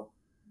show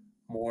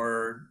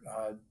more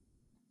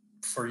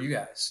for you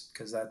guys,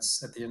 because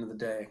that's, at the end of the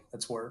day,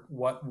 that's what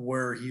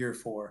we're here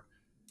for.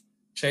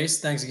 Chase,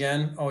 thanks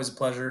again. Always a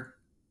pleasure.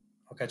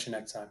 I'll catch you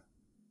next time.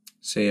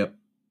 See ya.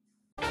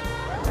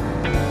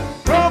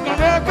 Broken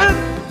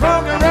record,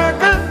 broken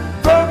record.